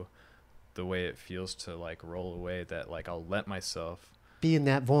to the way it feels to like roll away that like I'll let myself be in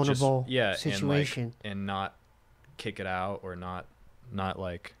that vulnerable situation and not kick it out, or not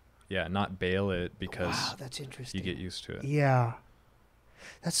bail it, because that's interesting. You get used to it. Yeah.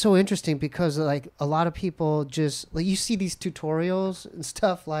 That's so interesting, because like a lot of people just like, you see these tutorials and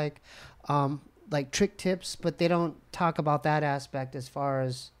stuff like trick tips, but they don't talk about that aspect as far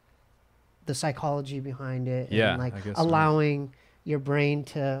as the psychology behind it, and like allowing your brain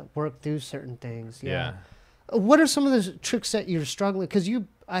to work through certain things. What are some of the tricks that you're struggling? Because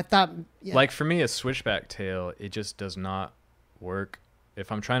I thought like for me, a switchback tail, it just does not work.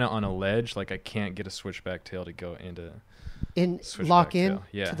 If I'm trying to on a ledge, like I can't get a switchback tail to go lock in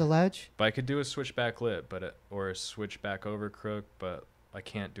to the ledge. But I could do a switchback lip, or a switchback over crook, but I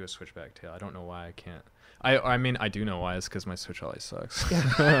can't do a switchback tail. I don't know why I can't. I mean, I do know why. It's because my switch ollie sucks.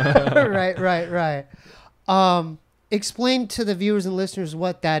 Right. Explain to the viewers and listeners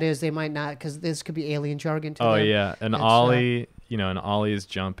what that is. They might not, because this could be alien jargon to them. Yeah. An ollie, an ollie is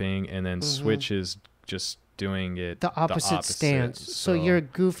jumping, and then switch is just doing it the opposite stance. So you're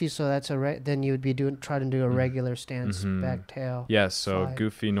goofy, so that's then you would be trying to do a regular stance back tail. Yeah, so slide.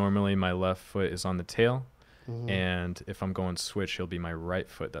 goofy, normally my left foot is on the tail, and if I'm going switch, it'll be my right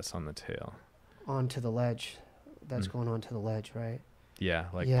foot that's on the tail. Onto the ledge. That's going onto the ledge, right? Yeah,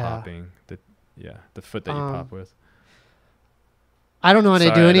 like popping the foot that you pop with. I don't know how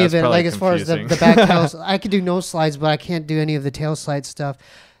to do any of it. Like, as far as the back tails, I could do nose slides, but I can't do any of the tail slide stuff.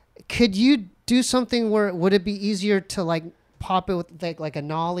 Could you do something where, would it be easier to like pop it with like a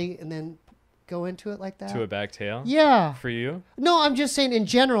nollie and then go into it like that? To a back tail? Yeah. For you? No, I'm just saying in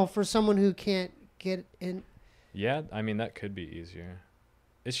general for someone who can't get in. Yeah, I mean, that could be easier.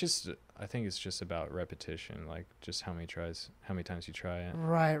 It's just, I think it's just about repetition, like just how many times you try it.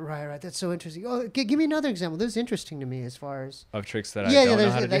 Right. That's so interesting. Oh, give me another example. This is interesting to me as far as of tricks that I don't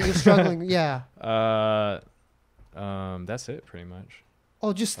know how to do. You're struggling. Yeah. That's it pretty much.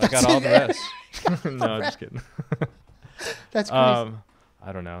 Oh, just I got all the rest. No, I'm just kidding. That's crazy.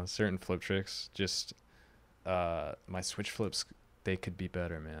 I don't know, certain flip tricks. Just my switch flips, they could be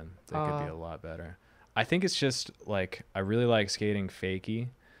better, man. They could be a lot better. I think it's just like I really like skating fakie.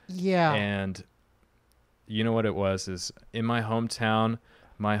 Yeah. And you know what it was is in my hometown,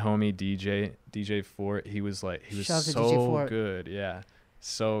 my homie DJ Fort, he was so good. Yeah.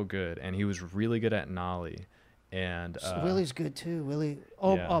 So good. And he was really good at nollie. And Willie's good too. Willie.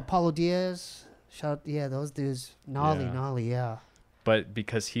 Paulo Diaz. Those dudes. Nollie, yeah. But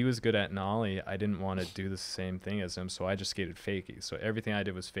because he was good at nollie, I didn't want to do the same thing as him, so I just skated fakie. So everything I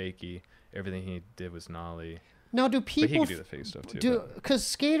did was fakie. Everything he did was nollie. Now, do people... But he could do the fake stuff, too. Because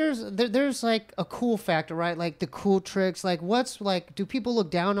skaters, there's, like, a cool factor, right? Like, the cool tricks. Like, do people look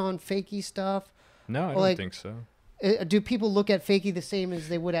down on fakie stuff? No, I don't think so. Do people look at fakie the same as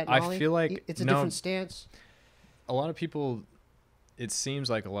they would at nollie? I feel like... It's a different stance? A lot of people... It seems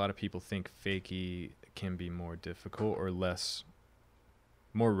like a lot of people think fakie can be more difficult or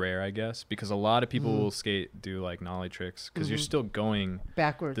more rare, I guess, because a lot of people will do like nollie tricks because you're still going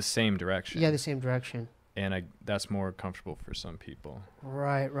backwards, the same direction. Yeah, the same direction. And that's more comfortable for some people.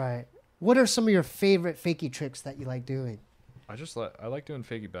 Right. What are some of your favorite fakie tricks that you like doing? I like doing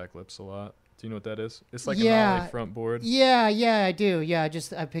fakie back lips a lot. Do you know what that is? It's like a nollie front board. Yeah, I do. Yeah,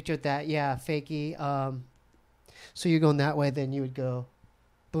 I pictured that. Yeah, fakie. So you're going that way, then you would go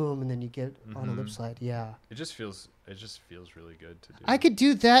boom, and then you get on a lip slide. Yeah. It just feels really good to do. I could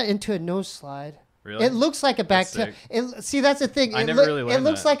do that into a nose slide. Really? It looks like a back tail. See, that's the thing. I never really learned It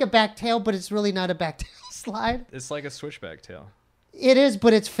looks like a back tail, but it's really not a back tail slide. It's like a switchback tail. It is,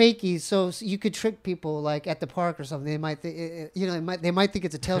 but it's fakey, so you could trick people like at the park or something. They might think, they might think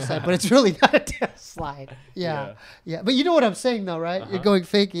it's a tail slide, but it's really not a tail slide. Yeah. But you know what I'm saying, though, right? You're going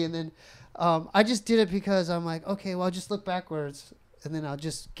fakey, and then I just did it because I'm like, okay, well, I'll just look backwards, and then I'll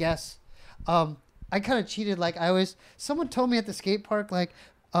just guess. I kind of cheated. Like someone told me at the skate park, like,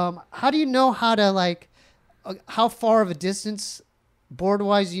 how do you know how to like, how far of a distance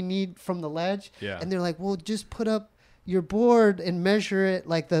board-wise you need from the ledge? Yeah. And they're like, well, just put up your board and measure it,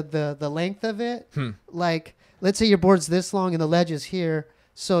 like the length of it. Like, let's say your board's this long and the ledge is here,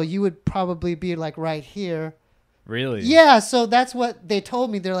 so you would probably be like right here. Really? Yeah, so that's what they told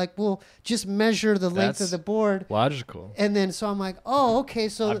me. They're like, well, just measure the length of the board. Logical. And then so I'm like, oh, okay.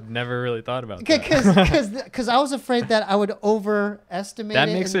 So I've never really thought about that. Because I was afraid that I would overestimate that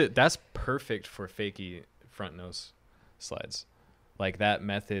makes it, that's perfect for fakie front nose slides. Like that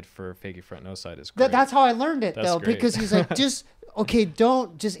method for fakie front nose slide is great. That's how I learned it, though, because he's like,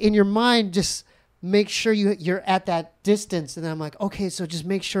 don't just in your mind, just make sure you're at that distance. And then I'm like, okay, so just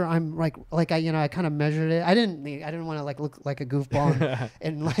make sure I'm like I kind of measured it. I didn't want to like look like a goofball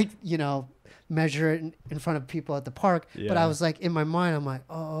and like, measure it in front of people at the park. Yeah. But I was like, in my mind, I'm like,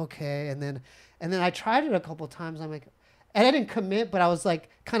 oh, okay. And then I tried it a couple of times. I'm like, and I didn't commit, but I was like,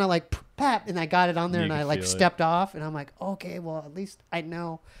 kind of like, pap, and I got it on there, and I like stepped off, and I'm like, okay, well, at least I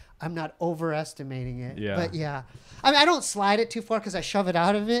know I'm not overestimating it. Yeah. But yeah, I mean, I don't slide it too far because I shove it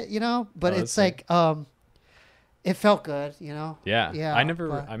out of it, but it's like, it felt good, Yeah. Yeah. I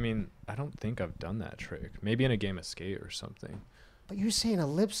don't think I've done that trick. Maybe in a game of skate or something. But you're saying a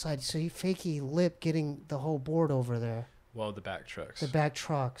lip slide, so you fakey lip getting the whole board over there. Well, the back trucks. The back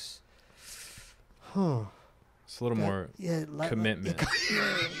trucks. Huh. It's a little more commitment.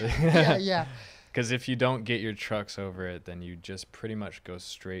 Yeah. Because if you don't get your trucks over it, then you just pretty much go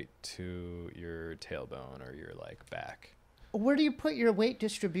straight to your tailbone or your like back. Where do you put your weight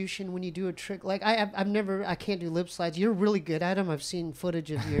distribution when you do a trick? Like I can't do lip slides. You're really good at them. I've seen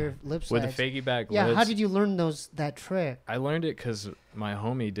footage of your lip slides. With the fakie back yeah, lips, how did you learn that trick? I learned it because my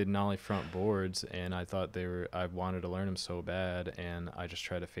homie did nollie front boards, and I thought I wanted to learn them so bad, and I just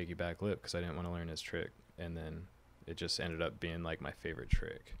tried a fakie back lip because I didn't want to learn his trick, and then it just ended up being like my favorite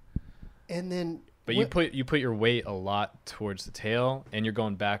trick. And then, but you put your weight a lot towards the tail, and you're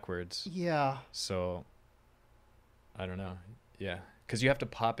going backwards. Yeah. So, I don't know. Yeah, because you have to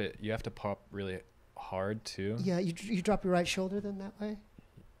pop it. You have to pop really hard too. Yeah, you drop your right shoulder then that way.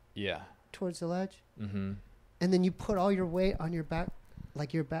 Yeah. Towards the ledge. Mm-hmm. And then you put all your weight on your back,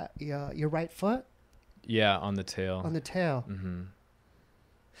 like your right foot. Yeah, on the tail. On the tail. Mm-hmm.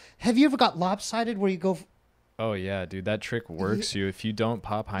 Have you ever got lopsided where you go? Oh yeah, dude, that trick works you. If you don't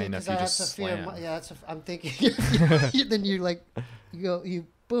pop high enough, you just slam. I'm thinking. Then you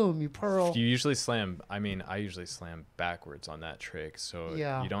boom, you pearl. You usually slam. I mean, I usually slam backwards on that trick, so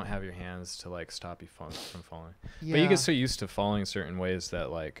you don't have your hands to like stop you from falling. Yeah. But you get so used to falling certain ways that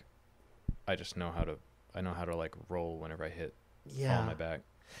like, I know how to like roll whenever I hit fall on my back.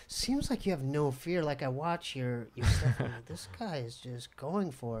 Seems like you have no fear. Like I watch your stuff, and like, this guy is just going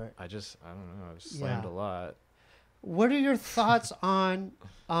for it. I don't know. I've slammed a lot. What are your thoughts on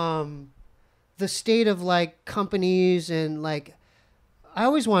the state of like companies and like? I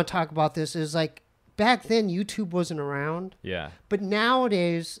always want to talk about this. Is like back then YouTube wasn't around. Yeah. But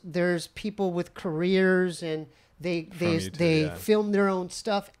nowadays there's people with careers and they film their own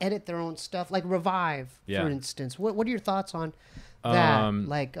stuff, edit their own stuff, like Revive, for instance. What are your thoughts on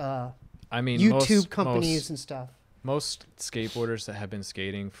that? I mean, YouTube companies and stuff. Most skateboarders that have been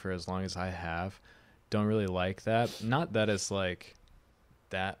skating for as long as I have don't really like that. Not that it's like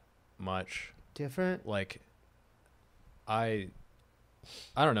that much different. Like I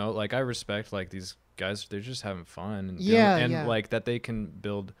don't know. Like I respect like these guys. They're just having fun. And like that they can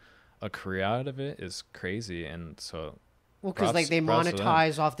build a career out of it is crazy. And so because like they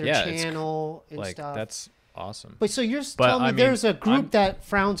monetize off their channel and like, stuff. That's awesome. But so you're telling me there's a group that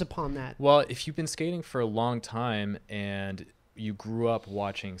frowns upon that. Well, if you've been skating for a long time and you grew up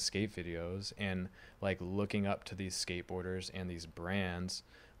watching skate videos and like looking up to these skateboarders and these brands,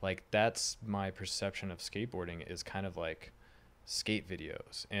 like that's my perception of skateboarding is kind of like skate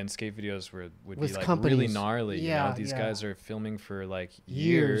videos, and skate videos would be like companies. Really gnarly. Yeah, you know, these guys are filming for like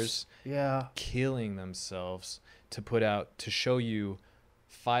years, killing themselves to show you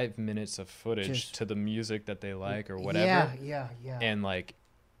 5 minutes of footage to the music that they like or whatever. Yeah. And like,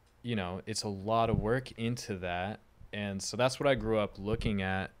 you know, it's a lot of work into that. And so that's what I grew up looking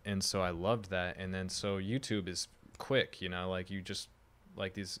at. And so I loved that. And then so YouTube is quick, you know, like you just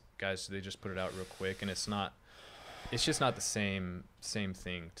like these guys, they just put it out real quick, and it's just not the same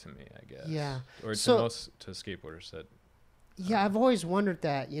thing to me, I guess. Yeah. Or to skateboarders that. Yeah, I've always wondered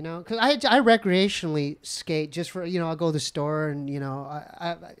that, you know, because I recreationally skate just for, you know, I'll go to the store and, you know,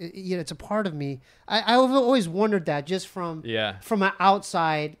 I you know, it's a part of me. I've always wondered that just from an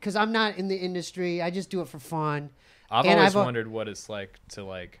outside, because I'm not in the industry. I just do it for fun. I've always wondered what it's like to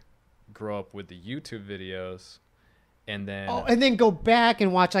like grow up with the YouTube videos and then go back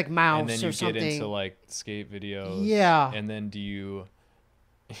and watch like Mouse or something. And then you get into like skate videos. Yeah. And then do you,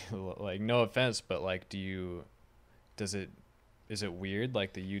 like, no offense, but like, is it weird?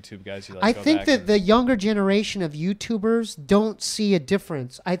 Like the YouTube guys, you like I think that the younger generation of YouTubers don't see a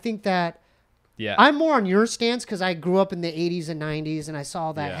difference. I think that I'm more on your stance because I grew up in the 80s and 90s and I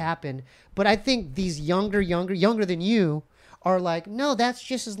saw that happen. But I think these younger than you are like, no, that's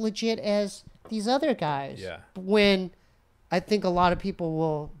just as legit as these other guys. Yeah. When I think a lot of people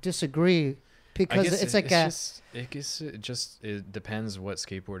will disagree because it's like it depends what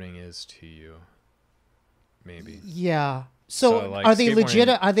skateboarding is to you. Maybe. Yeah. So like, are they legit?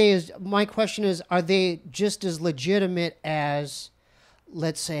 My question is, are they just as legitimate as,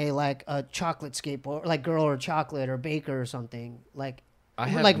 let's say, like a chocolate skateboard, like Girl or Chocolate or Baker or something? Like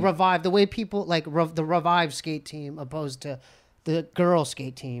Revive, the way people like the Revive skate team opposed to the girl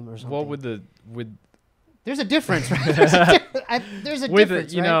skate team or something. Well, there's a difference, right? There's a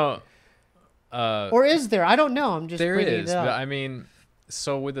difference, you right? know, or is there? I don't know. I'm just there bringing is, it up. but I mean.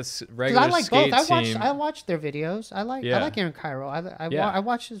 So with a regular I like skate both. team, I watch their videos. I like Aaron Cairo. I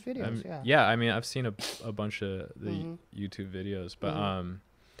watch his videos. Yeah, I mean I've seen a bunch of the YouTube videos, but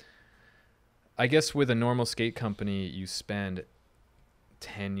I guess with a normal skate company, you spend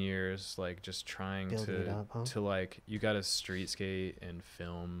 10 years like just trying to like you got to street skate and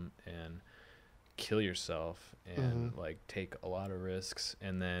film and kill yourself and like take a lot of risks,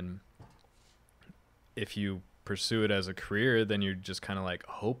 and then if you pursue it as a career, then you just kind of like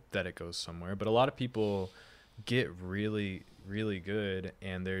hope that it goes somewhere. But a lot of people get really, really good,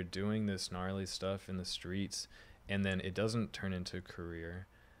 and they're doing this gnarly stuff in the streets, and then it doesn't turn into a career.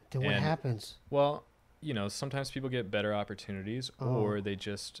 Then what happens? Well, you know, sometimes people get better opportunities, or they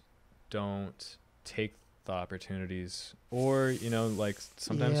just don't take the opportunities, or, you know, like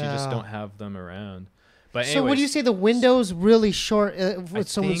sometimes you just don't have them around. But anyways, so what do you say the window's really short with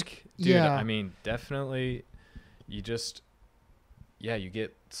someone's dude, I mean, definitely you just you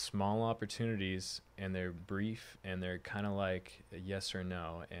get small opportunities, and they're brief, and they're kind of like a yes or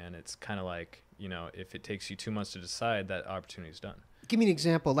no, and it's kind of like, you know, if it takes you 2 months to decide, that opportunity's done. Give me an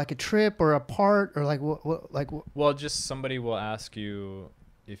example, like a trip or a part, or like what? Well, just somebody will ask you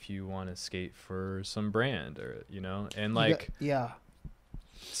if you want to skate for some brand, or, you know, and like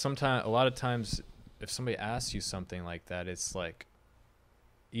sometimes, a lot of times, if somebody asks you something like that, it's like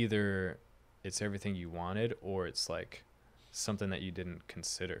either it's everything you wanted, or it's like something that you didn't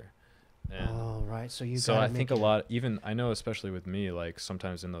consider. And right. So I think a lot, even I know, especially with me, like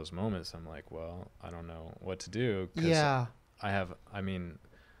sometimes in those moments, I'm like, well, I don't know what to do. I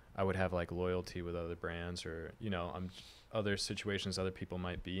would have like loyalty with other brands, or, you know, other situations other people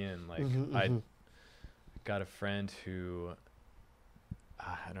might be in. Like I got a friend who,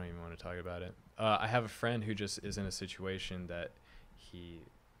 I don't even want to talk about it. I have a friend who just is in a situation that he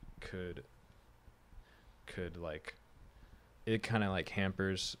could like, it kind of like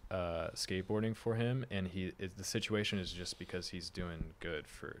hampers skateboarding for him, and the situation is just because he's doing good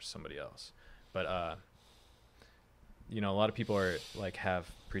for somebody else. But you know, a lot of people are like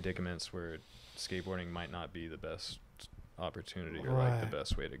have predicaments where skateboarding might not be the best opportunity, or like the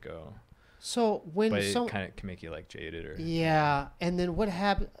best way to go. So but it kind of can make you like jaded, or and then what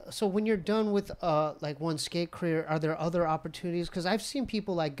happens? So when you're done with like one skate career, are there other opportunities? Because I've seen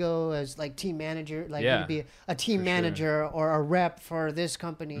people like go as like team manager, like maybe a team manager or a rep for this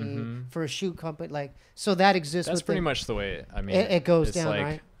company, for a shoe company, like, so that exists. That's pretty much the way. I mean, it goes down, like,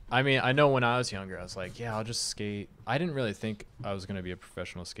 right? I mean, I know when I was younger, I was like, yeah, I'll just skate. I didn't really think I was going to be a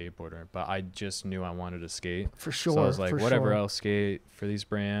professional skateboarder, but I just knew I wanted to skate. For sure. So I was like, whatever, I'll skate for these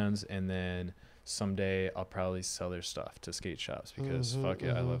brands, and then someday I'll probably sell their stuff to skate shops, because fuck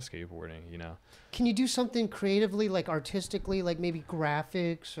it, I love skateboarding, you know. Can you do something creatively, like artistically, like maybe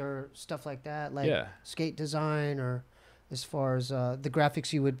graphics or stuff like that, like skate design, or as far as the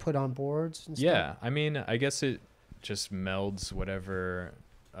graphics you would put on boards and stuff? Yeah, I mean, I guess it just melds whatever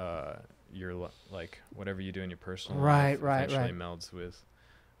you're like, whatever you do in your personal life eventually melds with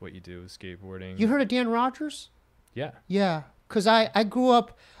what you do with skateboarding. You heard of Dan Rogers? Yeah, because I grew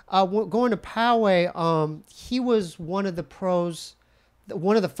up going to Poway. He was one of the pros,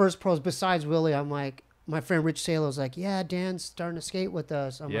 one of the first pros besides Willie. I'm like, my friend Rich Salo's like, yeah, Dan's starting to skate with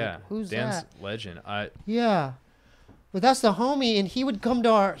us. I'm like, who's Dan's that? Legend. But that's the homie, and he would come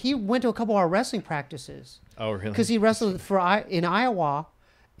to he went to a couple of our wrestling practices. Oh, really? Because he wrestled in Iowa.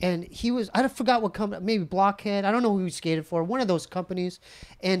 And he was, I forgot what company, maybe Blockhead. I don't know who he skated for, one of those companies.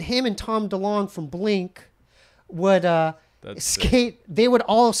 And him and Tom DeLonge from Blink would skate. Sick. They would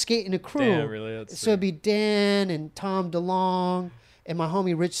all skate in a crew. Damn, really? That's so it'd be Dan and Tom DeLonge and my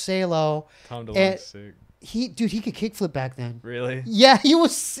homie Rich Salo. Tom DeLonge's sick. He could kickflip back then. Really? Yeah, he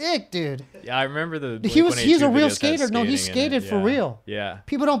was sick, dude. Yeah, I remember the. He's a real skater. No, he skated for real. Yeah.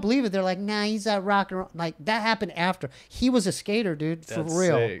 People don't believe it. They're like, nah, he's that rock and roll. Like, that happened after. He was a skater, dude, for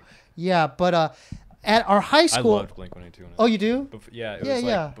real. Sick. Yeah, but at our high school. I loved Blink-182. Oh, you do? Yeah, it was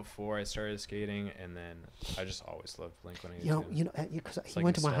like before I started skating, and then I just always loved Blink-182. You know, because he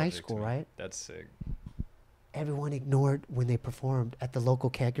went to my high school, right? That's sick. Everyone ignored when they performed at the local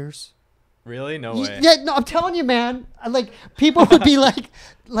keggers. Really? No way. Yeah, no, I'm telling you, man. Like, people would be like,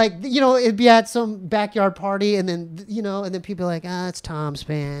 you know, it'd be at some backyard party, and then, you know, and then people are like, it's Tom's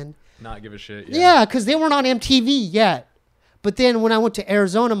band. Not give a shit. Yeah, because they weren't on MTV yet. But then when I went to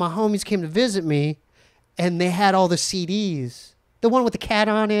Arizona, my homies came to visit me, and they had all the CDs. The one with the cat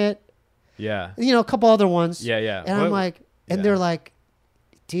on it. Yeah. You know, a couple other ones. Yeah. And I'm like, and they're like,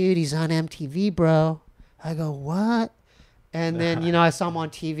 dude, he's on MTV, bro. I go, what? And then, you know, I saw him on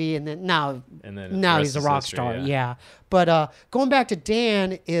TV, and then now he's a rock star. Yeah. But going back to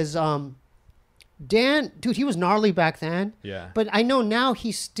Dan is Dan, dude, he was gnarly back then. Yeah. But I know now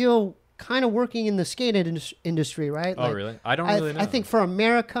he's still kind of working in the skate industry, right? Oh, really? I don't really know. I think for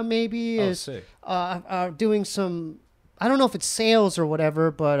America maybe is sick. Doing some, I don't know if it's sales or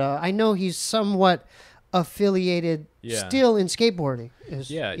whatever, but I know he's somewhat affiliated still in skateboarding.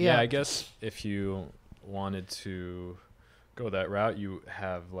 Yeah. I guess if you wanted to go that route, you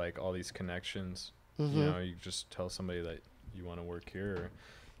have like all these connections. You know, you just tell somebody that you want to work here or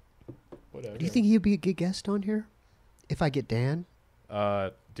whatever. Do you think he'd be a good guest on here if I get Dan?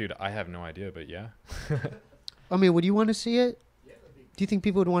 Dude, I have no idea, but yeah. I mean, would you want to see it? Yeah. Do you think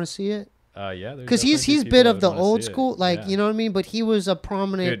people would want to see it? Yeah. Because he's bit of the old school, like, you know what I mean? But he was a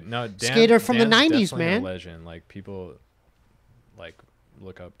prominent skater from the 90s, man. A legend. Like, people, like,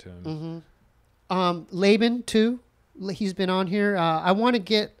 look up to him. Laban, too. He's been on here. I want to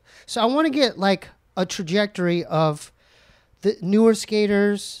get like a trajectory of the newer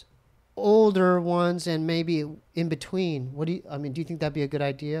skaters, older ones, and maybe in between. Do you think that'd be a good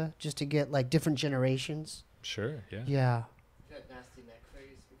idea, just to get like different generations? Sure. Yeah. Yeah. Nasty neck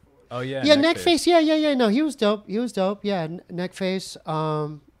face before. Oh yeah. Yeah, neck face. Yeah. No, he was dope. Yeah, neck face.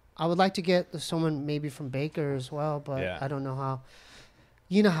 I would like to get someone maybe from Baker as well, but I don't know how.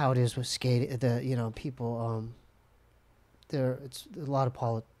 You know how it is with skate. People. It's a lot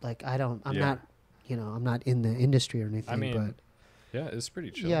of like I'm not. I'm not in the industry or anything. I mean, but yeah, it's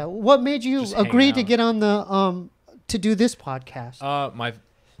pretty chill. Yeah. What made you agree to get on the to do this podcast?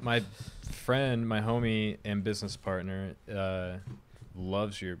 My friend, my homie and business partner,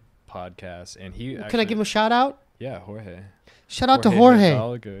 loves your podcast, and he. Can I give him a shout out? Yeah, Jorge. Shout out to Jorge.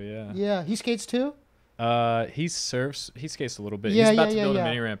 Yeah. Yeah, he skates too. He surfs. He skates a little bit. Yeah, He's about to build a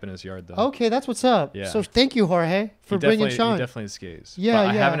mini ramp in his yard, though. Okay, that's what's up. Yeah. So thank you, Jorge, for bringing Shawn. He definitely skates. Yeah,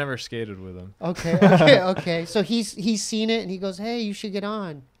 I haven't ever skated with him. Okay. So he's seen it and he goes, "Hey, you should get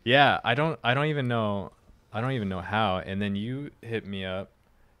on." Yeah, I don't even know how. And then you hit me up,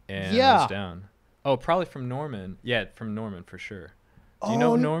 and I was down. Oh, probably from Norman. Yeah, from Norman for sure. Do you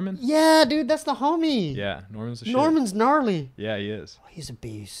know Norman? Yeah, dude, that's the homie. Yeah, Norman's a shit. Norman's gnarly. Yeah, he is. Oh, he's a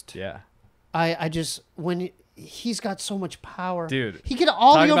beast. Yeah. I just when he's got so much power, dude. He could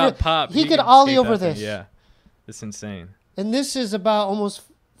ollie over. Pop, he could ollie over this. Yeah, it's insane. And this is about almost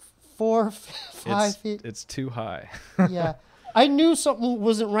 5 feet. It's too high. Yeah, I knew something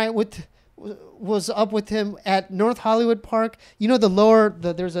wasn't right was up with him at North Hollywood Park. You know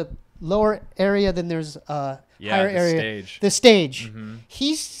there's a lower area, then there's higher area. Stage. The stage. Mm-hmm.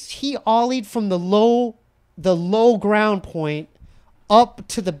 He ollied from the low ground point up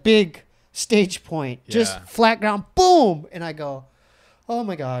to the big stage point, just flat ground, boom, and I go, oh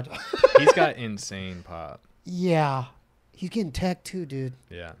my god. He's got insane pop. Yeah, he's getting tech too, dude.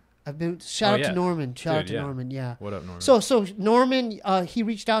 Yeah, I've been shout out to Norman. Norman. Yeah. What up, Norman? So Norman, he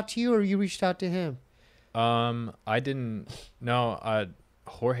reached out to you, or you reached out to him? I didn't. No,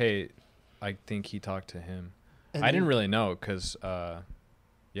 Jorge, I think he talked to him. And I didn't really know because, and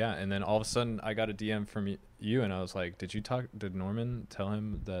then all of a sudden I got a DM from you, and I was like, did Norman tell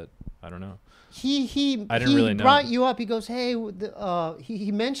him that? I don't know. I didn't really know. He brought you up. He goes, hey,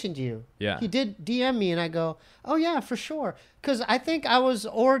 he mentioned you. Yeah. He did DM me, and I go, oh yeah, for sure. Because I think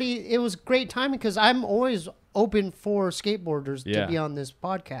it was great timing because I'm always open for skateboarders to be on this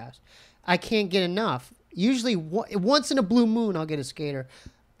podcast. I can't get enough. Usually once in a blue moon, I'll get a skater.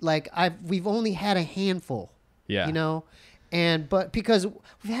 Like we've only had a handful. Yeah. But because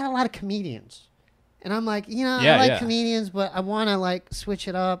we've had a lot of comedians. And I'm like, I like comedians, but I want to like switch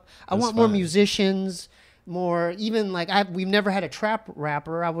it up. I want more musicians, more even like we've never had a trap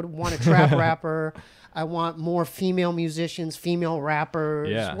rapper. I would want a trap rapper. I want more female musicians, female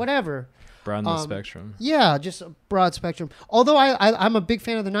rappers, whatever. Broaden the spectrum. Yeah, just a broad spectrum. Although I'm a big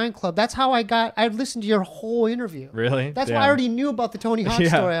fan of the 9 Club. That's how I listened to your whole interview. Really? That's why I already knew about the Tony Hawk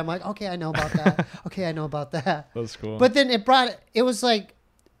story. I'm like, okay, I know about that. Okay, I know about that. That's cool. But then it was like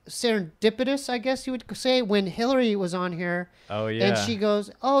serendipitous, I guess you would say, when Hillary was on here. Oh yeah. And she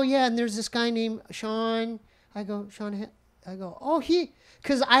goes, oh yeah, and there's this guy named Shawn. I go, oh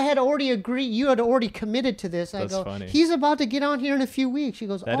because I had already agreed, you had already committed to this. That's funny. He's about to get on here in a few weeks. She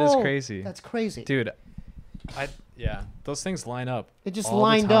goes, that is crazy. That's crazy. Dude, those things line up. It just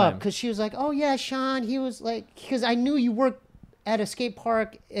lined up because she was like, oh yeah, Shawn, he was like, because I knew you worked at a skate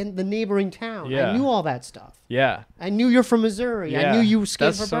park in the neighboring town. Yeah. I knew all that stuff. Yeah. I knew you're from Missouri. Yeah. I knew you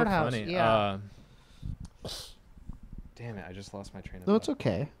skated for Birdhouse. Funny. Yeah. Damn it, I just lost my train of thought. No, it's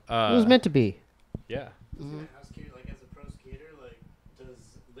okay. It was meant to be. Yeah. Mm-hmm. Ask you, like, as a pro skater, like, does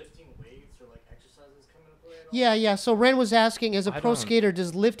lifting weights or like exercises come into play at all? Yeah. So Ren was asking, as a pro skater,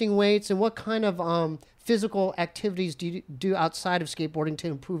 does lifting weights and what kind of physical activities do you do outside of skateboarding to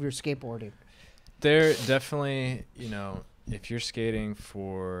improve your skateboarding? They're definitely, if you're skating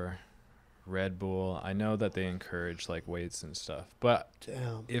for Red Bull, I know that they encourage like weights and stuff, but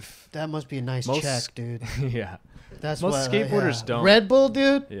if that must be a nice check, dude. Yeah, that's most skateboarders don't. Red Bull,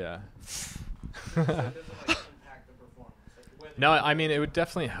 dude. Yeah. No, I mean it would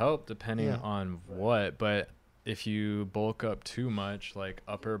definitely help depending on what, but if you bulk up too much, like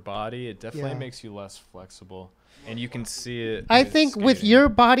upper body, it definitely makes you less flexible, and you can see it. I think with your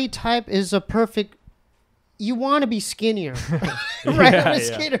body type is a perfect. you want to be skinnier, right? Yeah, I'm a yeah.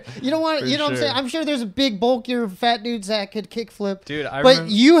 skater. You don't want, For you know what I'm saying? sure. I'm sure there's big, bulkier, fat dudes that could kickflip. Dude, I But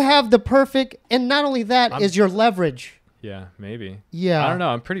remember. you have the perfect, and not only that is your leverage. Yeah, maybe. Yeah. I don't know.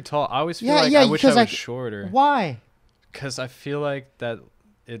 I'm pretty tall. I always feel Yeah, like yeah, I wish I because was I- shorter. Why? Because I feel like that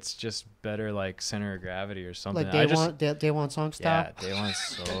it's just better, like center of gravity or something. Like I just, Day One song style? yeah, Day One's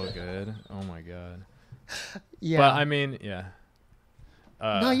so good. Oh my god. Yeah. But I mean, yeah.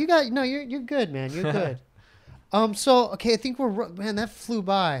 You're good, man. You're good. So okay, I think man, that flew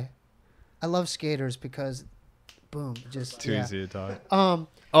by. I love skaters because, boom, just Too yeah. easy to talk.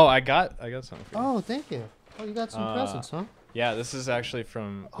 Oh, I got something for you. thank you. Oh, you got some presents, huh? Yeah, this is actually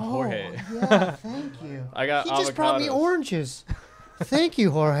from Oh, Jorge. yeah, thank you. I got He just brought me avocados. oranges. Thank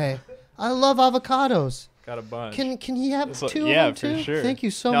you, Jorge. I love avocados. Got a bunch. Can he have It's like- two yeah, of them too? for sure. Thank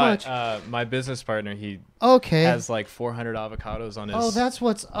you so No, much. My business partner, he Okay. has like 400 avocados on his Oh, that's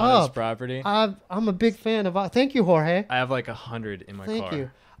what's on his up. property. I'm a big fan of. Thank you, Jorge. I have like 100 in my Thank car.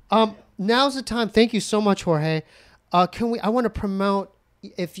 you. Now's the time. Thank you so much, Jorge. I want to promote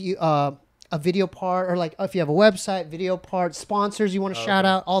if you a video part or like if you have a website, video part, sponsors you want to shout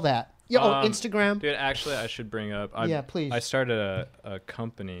Okay. out, all that. Yeah, Instagram. Dude, actually, I should bring up. Yeah, please. I started a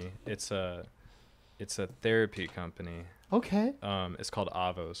company. It's a therapy company. Okay. It's called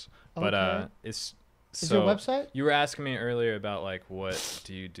Avos. But Okay. it's Is there a website? You were asking me earlier about like what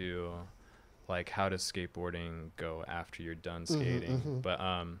do you do, like how does skateboarding go after you're done skating? But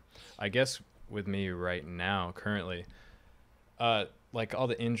I guess with me right now, currently, like all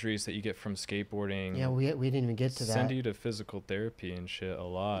the injuries that you get from skateboarding. Yeah, we didn't even get to that. Send you to physical therapy and shit a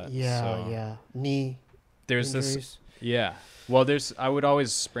lot. Yeah, so yeah. Knee there's injuries. this. Yeah. Well, I would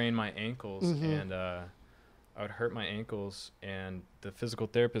always sprain my ankles Mm-hmm. and I would hurt my ankles, and the physical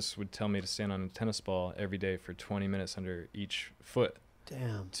therapist would tell me to stand on a tennis ball every day for 20 minutes under each foot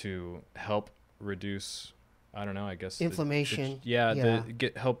Damn. to help reduce, I don't know, I guess Inflammation. yeah.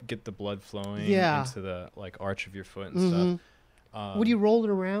 Help get the blood flowing Yeah. into the like arch of your foot and Mhm. stuff. Would you roll it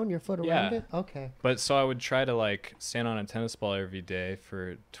around your foot around yeah. it? Okay. But so I would try to like stand on a tennis ball every day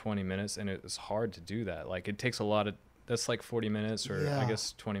for 20 minutes, and it was hard to do that. Like it takes a lot of, that's like 40 minutes or Yeah. I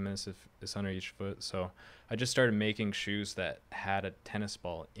guess 20 minutes if it's under each foot. So I just started making shoes that had a tennis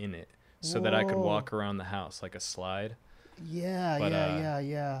ball in it so that I could Whoa. walk around the house like a slide. Yeah, But,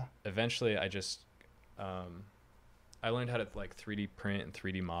 yeah. Eventually I just, I learned how to like 3D print and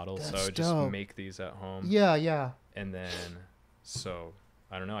 3D model. So I That's would just dope. make these at home. Yeah, yeah. And then, so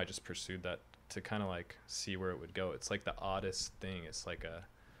I don't know, I just pursued that to kind of like see where it would go. It's like the oddest thing. It's like a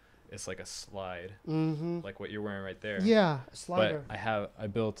slide, like what you're wearing right there. Yeah, a slider. But I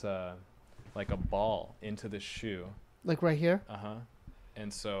built like a ball into the shoe. Like right here?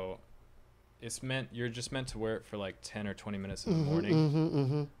 And so you're just meant to wear it for like 10 or 20 minutes in the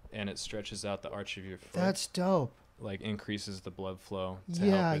morning. And it stretches out the arch of your foot. That's dope. Like increases the blood flow to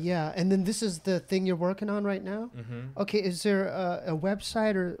Yeah, help it. yeah. And then this is the thing you're working on right now? Okay, is there a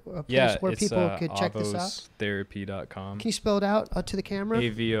website or a place where it's, people could check this out? avostherapy.com. Can you spell it out to the camera?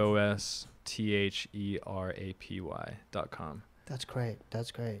 avostherapy.com. That's great.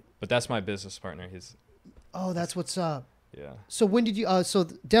 That's great. But that's my business partner. Oh, that's what's up. Yeah. So when did you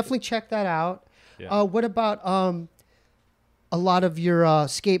definitely check that out. Yeah. What about a lot of your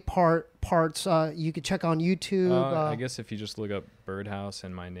skate parts you could check on YouTube? I guess if you just look up Birdhouse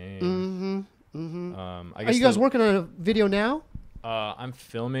and my name. I Are guess you guys working on a video now? I'm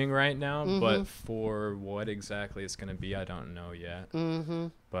filming right now, but for what exactly it's gonna be, I don't know yet.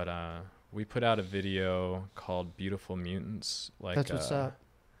 But we put out a video called "Beautiful Mutants" like That's what's up.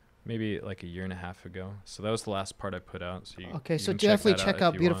 maybe like a year and a half ago. So that was the last part I put out. So Okay, you so can definitely that check if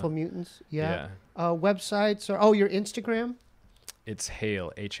out you Beautiful want. Mutants. Yeah. Websites or your Instagram? It's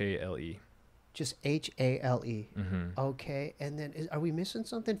Hale, Hale. Just HALE. Mm-hmm. Okay, and then are we missing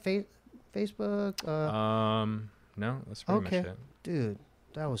something? Facebook? No, that's pretty much it. Dude,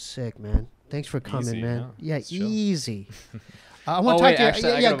 that was sick, man. Thanks for coming, Easy, man. no, Yeah, it's chill. easy. I want to wait, talk to you.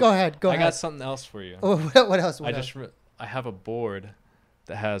 actually, I Yeah, gotta- go ahead. Go I ahead. got something else for you. Oh, what else? What else? I have a board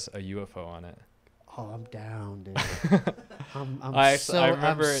that has a UFO on it. Oh, I'm down, dude. I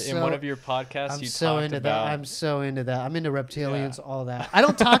remember in one of your podcasts I'm you so talked into about. that. I'm so into that. I'm into reptilians, all that. I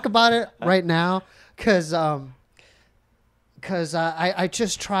don't talk about it right now because I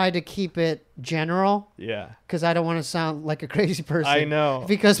just try to keep it general Yeah. because I don't want to sound like a crazy person. I know.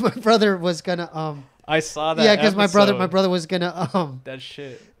 Because my brother was gonna I saw that. yeah, because my brother episode. was gonna That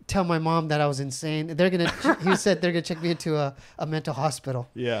shit. tell my mom that I was insane. He said they're gonna check me into a mental hospital.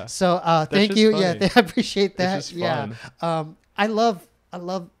 Yeah. So thank just you. funny. Yeah, I appreciate that. just Yeah. fun. I love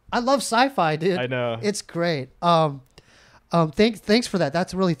sci-fi, dude. I know. It's great. Thanks for that.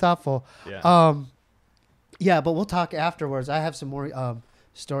 That's really thoughtful. Yeah. Yeah, but we'll talk afterwards. I have some more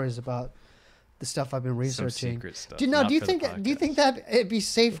stories about the stuff I've been researching. Some secret stuff. Do you think that it'd be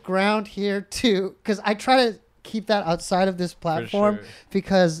safe ground here too? Because I try to keep that outside of this platform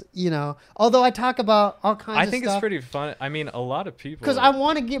because, although I talk about all kinds of stuff. I think it's pretty fun. I mean, a lot of people. Because I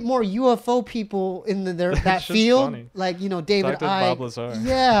want to get more UFO people in that field. Funny. Like, David Icke.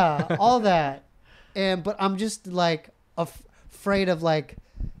 Yeah, all that. But I'm just like afraid of like,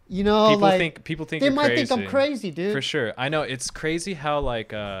 people think they might crazy. think I'm crazy, dude. For sure. I know it's crazy how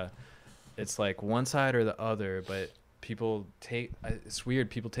like it's like one side or the other, but it's weird.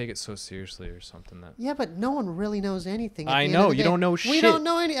 People take it so seriously or something that. Yeah, but no one really knows anything. I know you don't know shit. We don't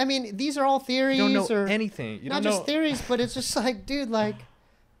know any. I mean, these are all theories. You don't know anything. Not just theories, but it's just like, dude, like,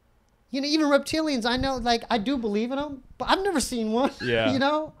 even reptilians. I know, like, I do believe in them, but I've never seen one.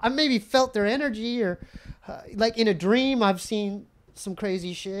 Yeah. I maybe felt their energy or, like, in a dream, I've seen some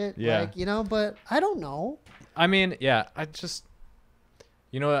crazy shit. Yeah. Like, but I don't know. I mean, yeah,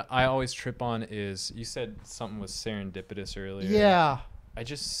 what I always trip on is you said something was serendipitous earlier. Yeah. I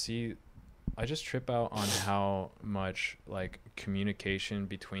just trip out on how much like communication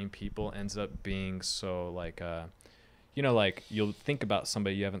between people ends up being so like like you'll think about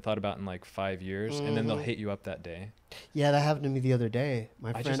somebody you haven't thought about in like 5 years and then they'll hit you up that day. Yeah, that happened to me the other day.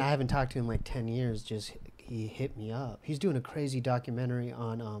 My friend, I haven't talked to him in like 10 years, he hit me up. He's doing a crazy documentary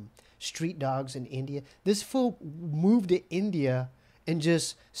on street dogs in India. This fool moved to India and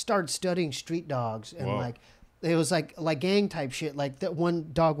just started studying street dogs. And like, it was like gang type shit. Like that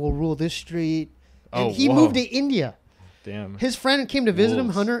one dog will rule this street. And he moved to India. Damn. His friend came to visit him,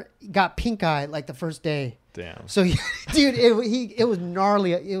 Hunter, got pink eye like the first day. Damn. So, dude, it was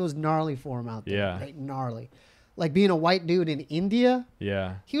gnarly. It was gnarly for him out there. Yeah. Like, gnarly. Like being a white dude in India.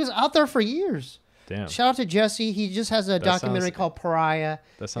 Yeah. He was out there for years. Damn. Shout out to Jesse. He just has a documentary called Pariah.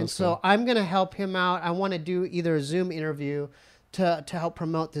 That sounds cool. I'm going to help him out. I want to do either a Zoom interview to help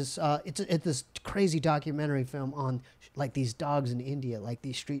promote this. It's this crazy documentary film on like these dogs in India, like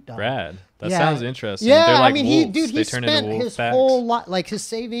these street dogs. Rad. That sounds interesting. Yeah, They're like I mean, wolves. he spent his whole lot, like his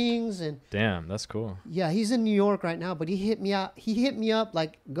savings and. Damn, that's cool. Yeah, he's in New York right now, but he hit me up. He hit me up,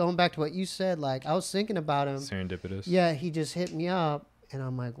 like going back to what you said. Like I was thinking about him. Serendipitous. Yeah, he just hit me up, and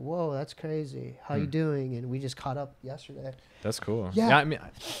I'm like, whoa, that's crazy. How you doing? And we just caught up yesterday. That's cool. Yeah, I mean,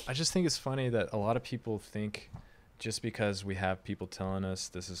 I just think it's funny that a lot of people think just because we have people telling us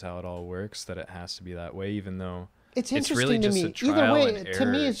this is how it all works that it has to be that way, even though. It's interesting really to just me. Either way, to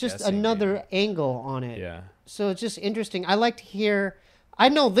me, it's just guessing, another angle on it. Yeah. So it's just interesting. I like to hear. I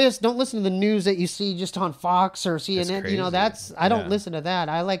know this. Don't listen to the news that you see just on Fox or CNN. I don't listen to that.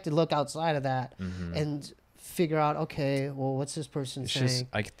 I like to look outside of that and figure out. Okay, well, what's this person saying? Just,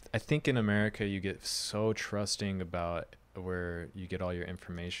 I think in America you get so trusting about where you get all your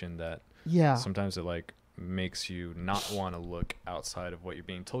information that sometimes it like makes you not want to look outside of what you're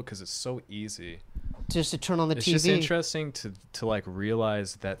being told because it's so easy. Just to turn on the TV. It's just interesting to like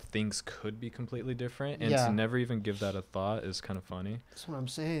realize that things could be completely different and to never even give that a thought is kind of funny. That's what I'm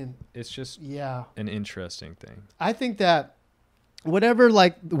saying. It's just an interesting thing. I think that whatever,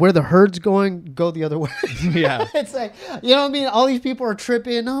 like where the herd's going, go the other way. Yeah. It's like, you know what I mean? All these people are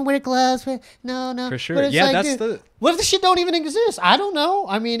tripping. Oh, wear gloves. No. For sure. But it's Yeah, like, that's dude, what if the shit don't even exist? I don't know.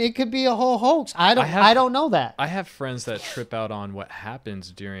 I mean, it could be a whole hoax. I don't know that. I have friends that trip out on what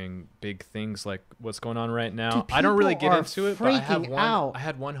happens during big things like what's going on right now. Dude, I don't really get into it, but I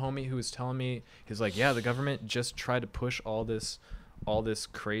had one homie who was telling me, he's like, yeah, the government just tried to push all this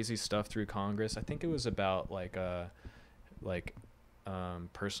crazy stuff through Congress. I think it was about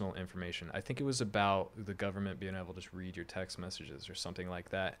personal information. I think it was about the government being able to read your text messages or something like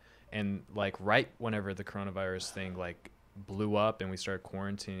that. And like right whenever the coronavirus thing like blew up and we started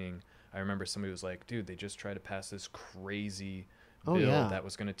quarantining, I remember somebody was like, dude, they just tried to pass this crazy bill that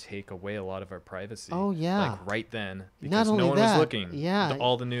was going to take away a lot of our privacy. Oh yeah. Like right then, because Not only no one that, was looking. Yeah.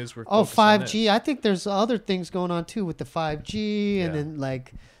 All the news were Oh, focused on 5G. I think there's other things going on too with the 5G and then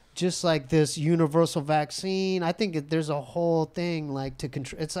like just like this universal vaccine. I think there's a whole thing like to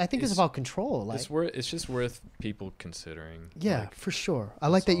control. It's about control. Like it's just worth people considering. Yeah, like, for sure. I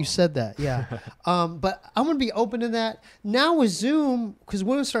like that you said that. Yeah. But I'm going to be open to that now with Zoom, because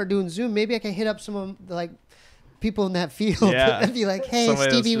we're going to start doing Zoom. Maybe I can hit up some of like people in that field and be like, hey,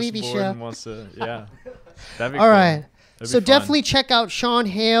 Steebee Weebee Show. Wants to, that'd be all cool. right. So definitely check out Shawn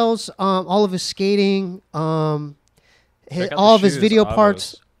Hale's, all of his skating, all of his shoes, video Avos.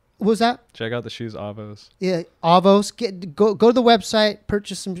 parts. What was that? Check out the shoes, Avos. Yeah, Avos. Go to the website,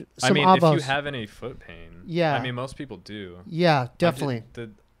 purchase some Avos. If you have any foot pain, I mean, most people do. Yeah, definitely.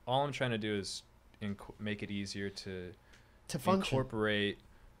 All I'm trying to do is make it easier to function. incorporate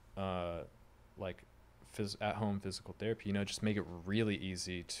like at-home physical therapy. You know, just make it really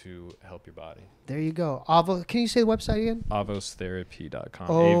easy to help your body. There you go. Avo, can you say the website again? Avostherapy.com.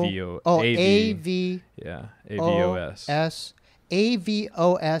 A-V. Yeah, AVOS.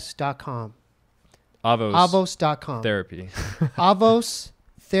 AVOS.com. Avos.com. Therapy.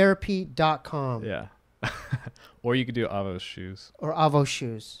 Avostherapy.com. Yeah. Or you could do Avos shoes. Or Avos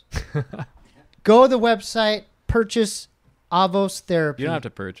shoes. Go to the website, purchase Avos Therapy. You don't have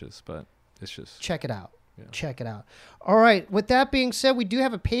to purchase, but it's just... Check it out. Yeah. Check it out. All right. With that being said, we do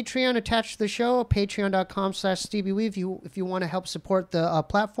have a Patreon attached to the show, patreon.com/SteebieWee if you want to help support the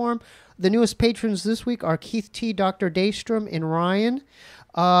platform. The newest patrons this week are Keith T, Dr. Daystrom, and Ryan.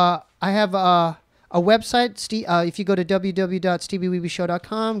 I have a website. If you go to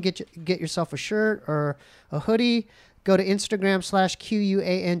www.steebieweebeshow.com, get yourself a shirt or a hoodie. Go to Instagram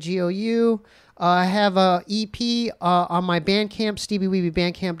 /QUANGOU. I have a EP on my Bandcamp,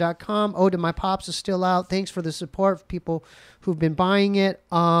 SteebieWeebieBandcamp.com. Ode to My Pops is still out. Thanks for the support for people who've been buying it.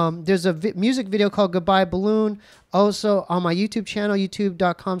 There's a music video called Goodbye Balloon. Also on my YouTube channel,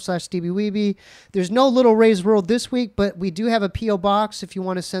 youtube.com/SteebieWeebie. There's no Little Ray's World this week, but we do have a P.O. Box if you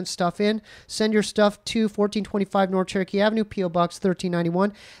want to send stuff in. Send your stuff to 1425 North Cherokee Avenue, P.O. Box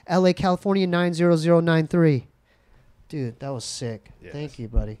 1391, LA, California 90093. Dude, that was sick. Yes. Thank you,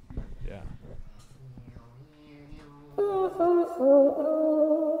 buddy. Yeah.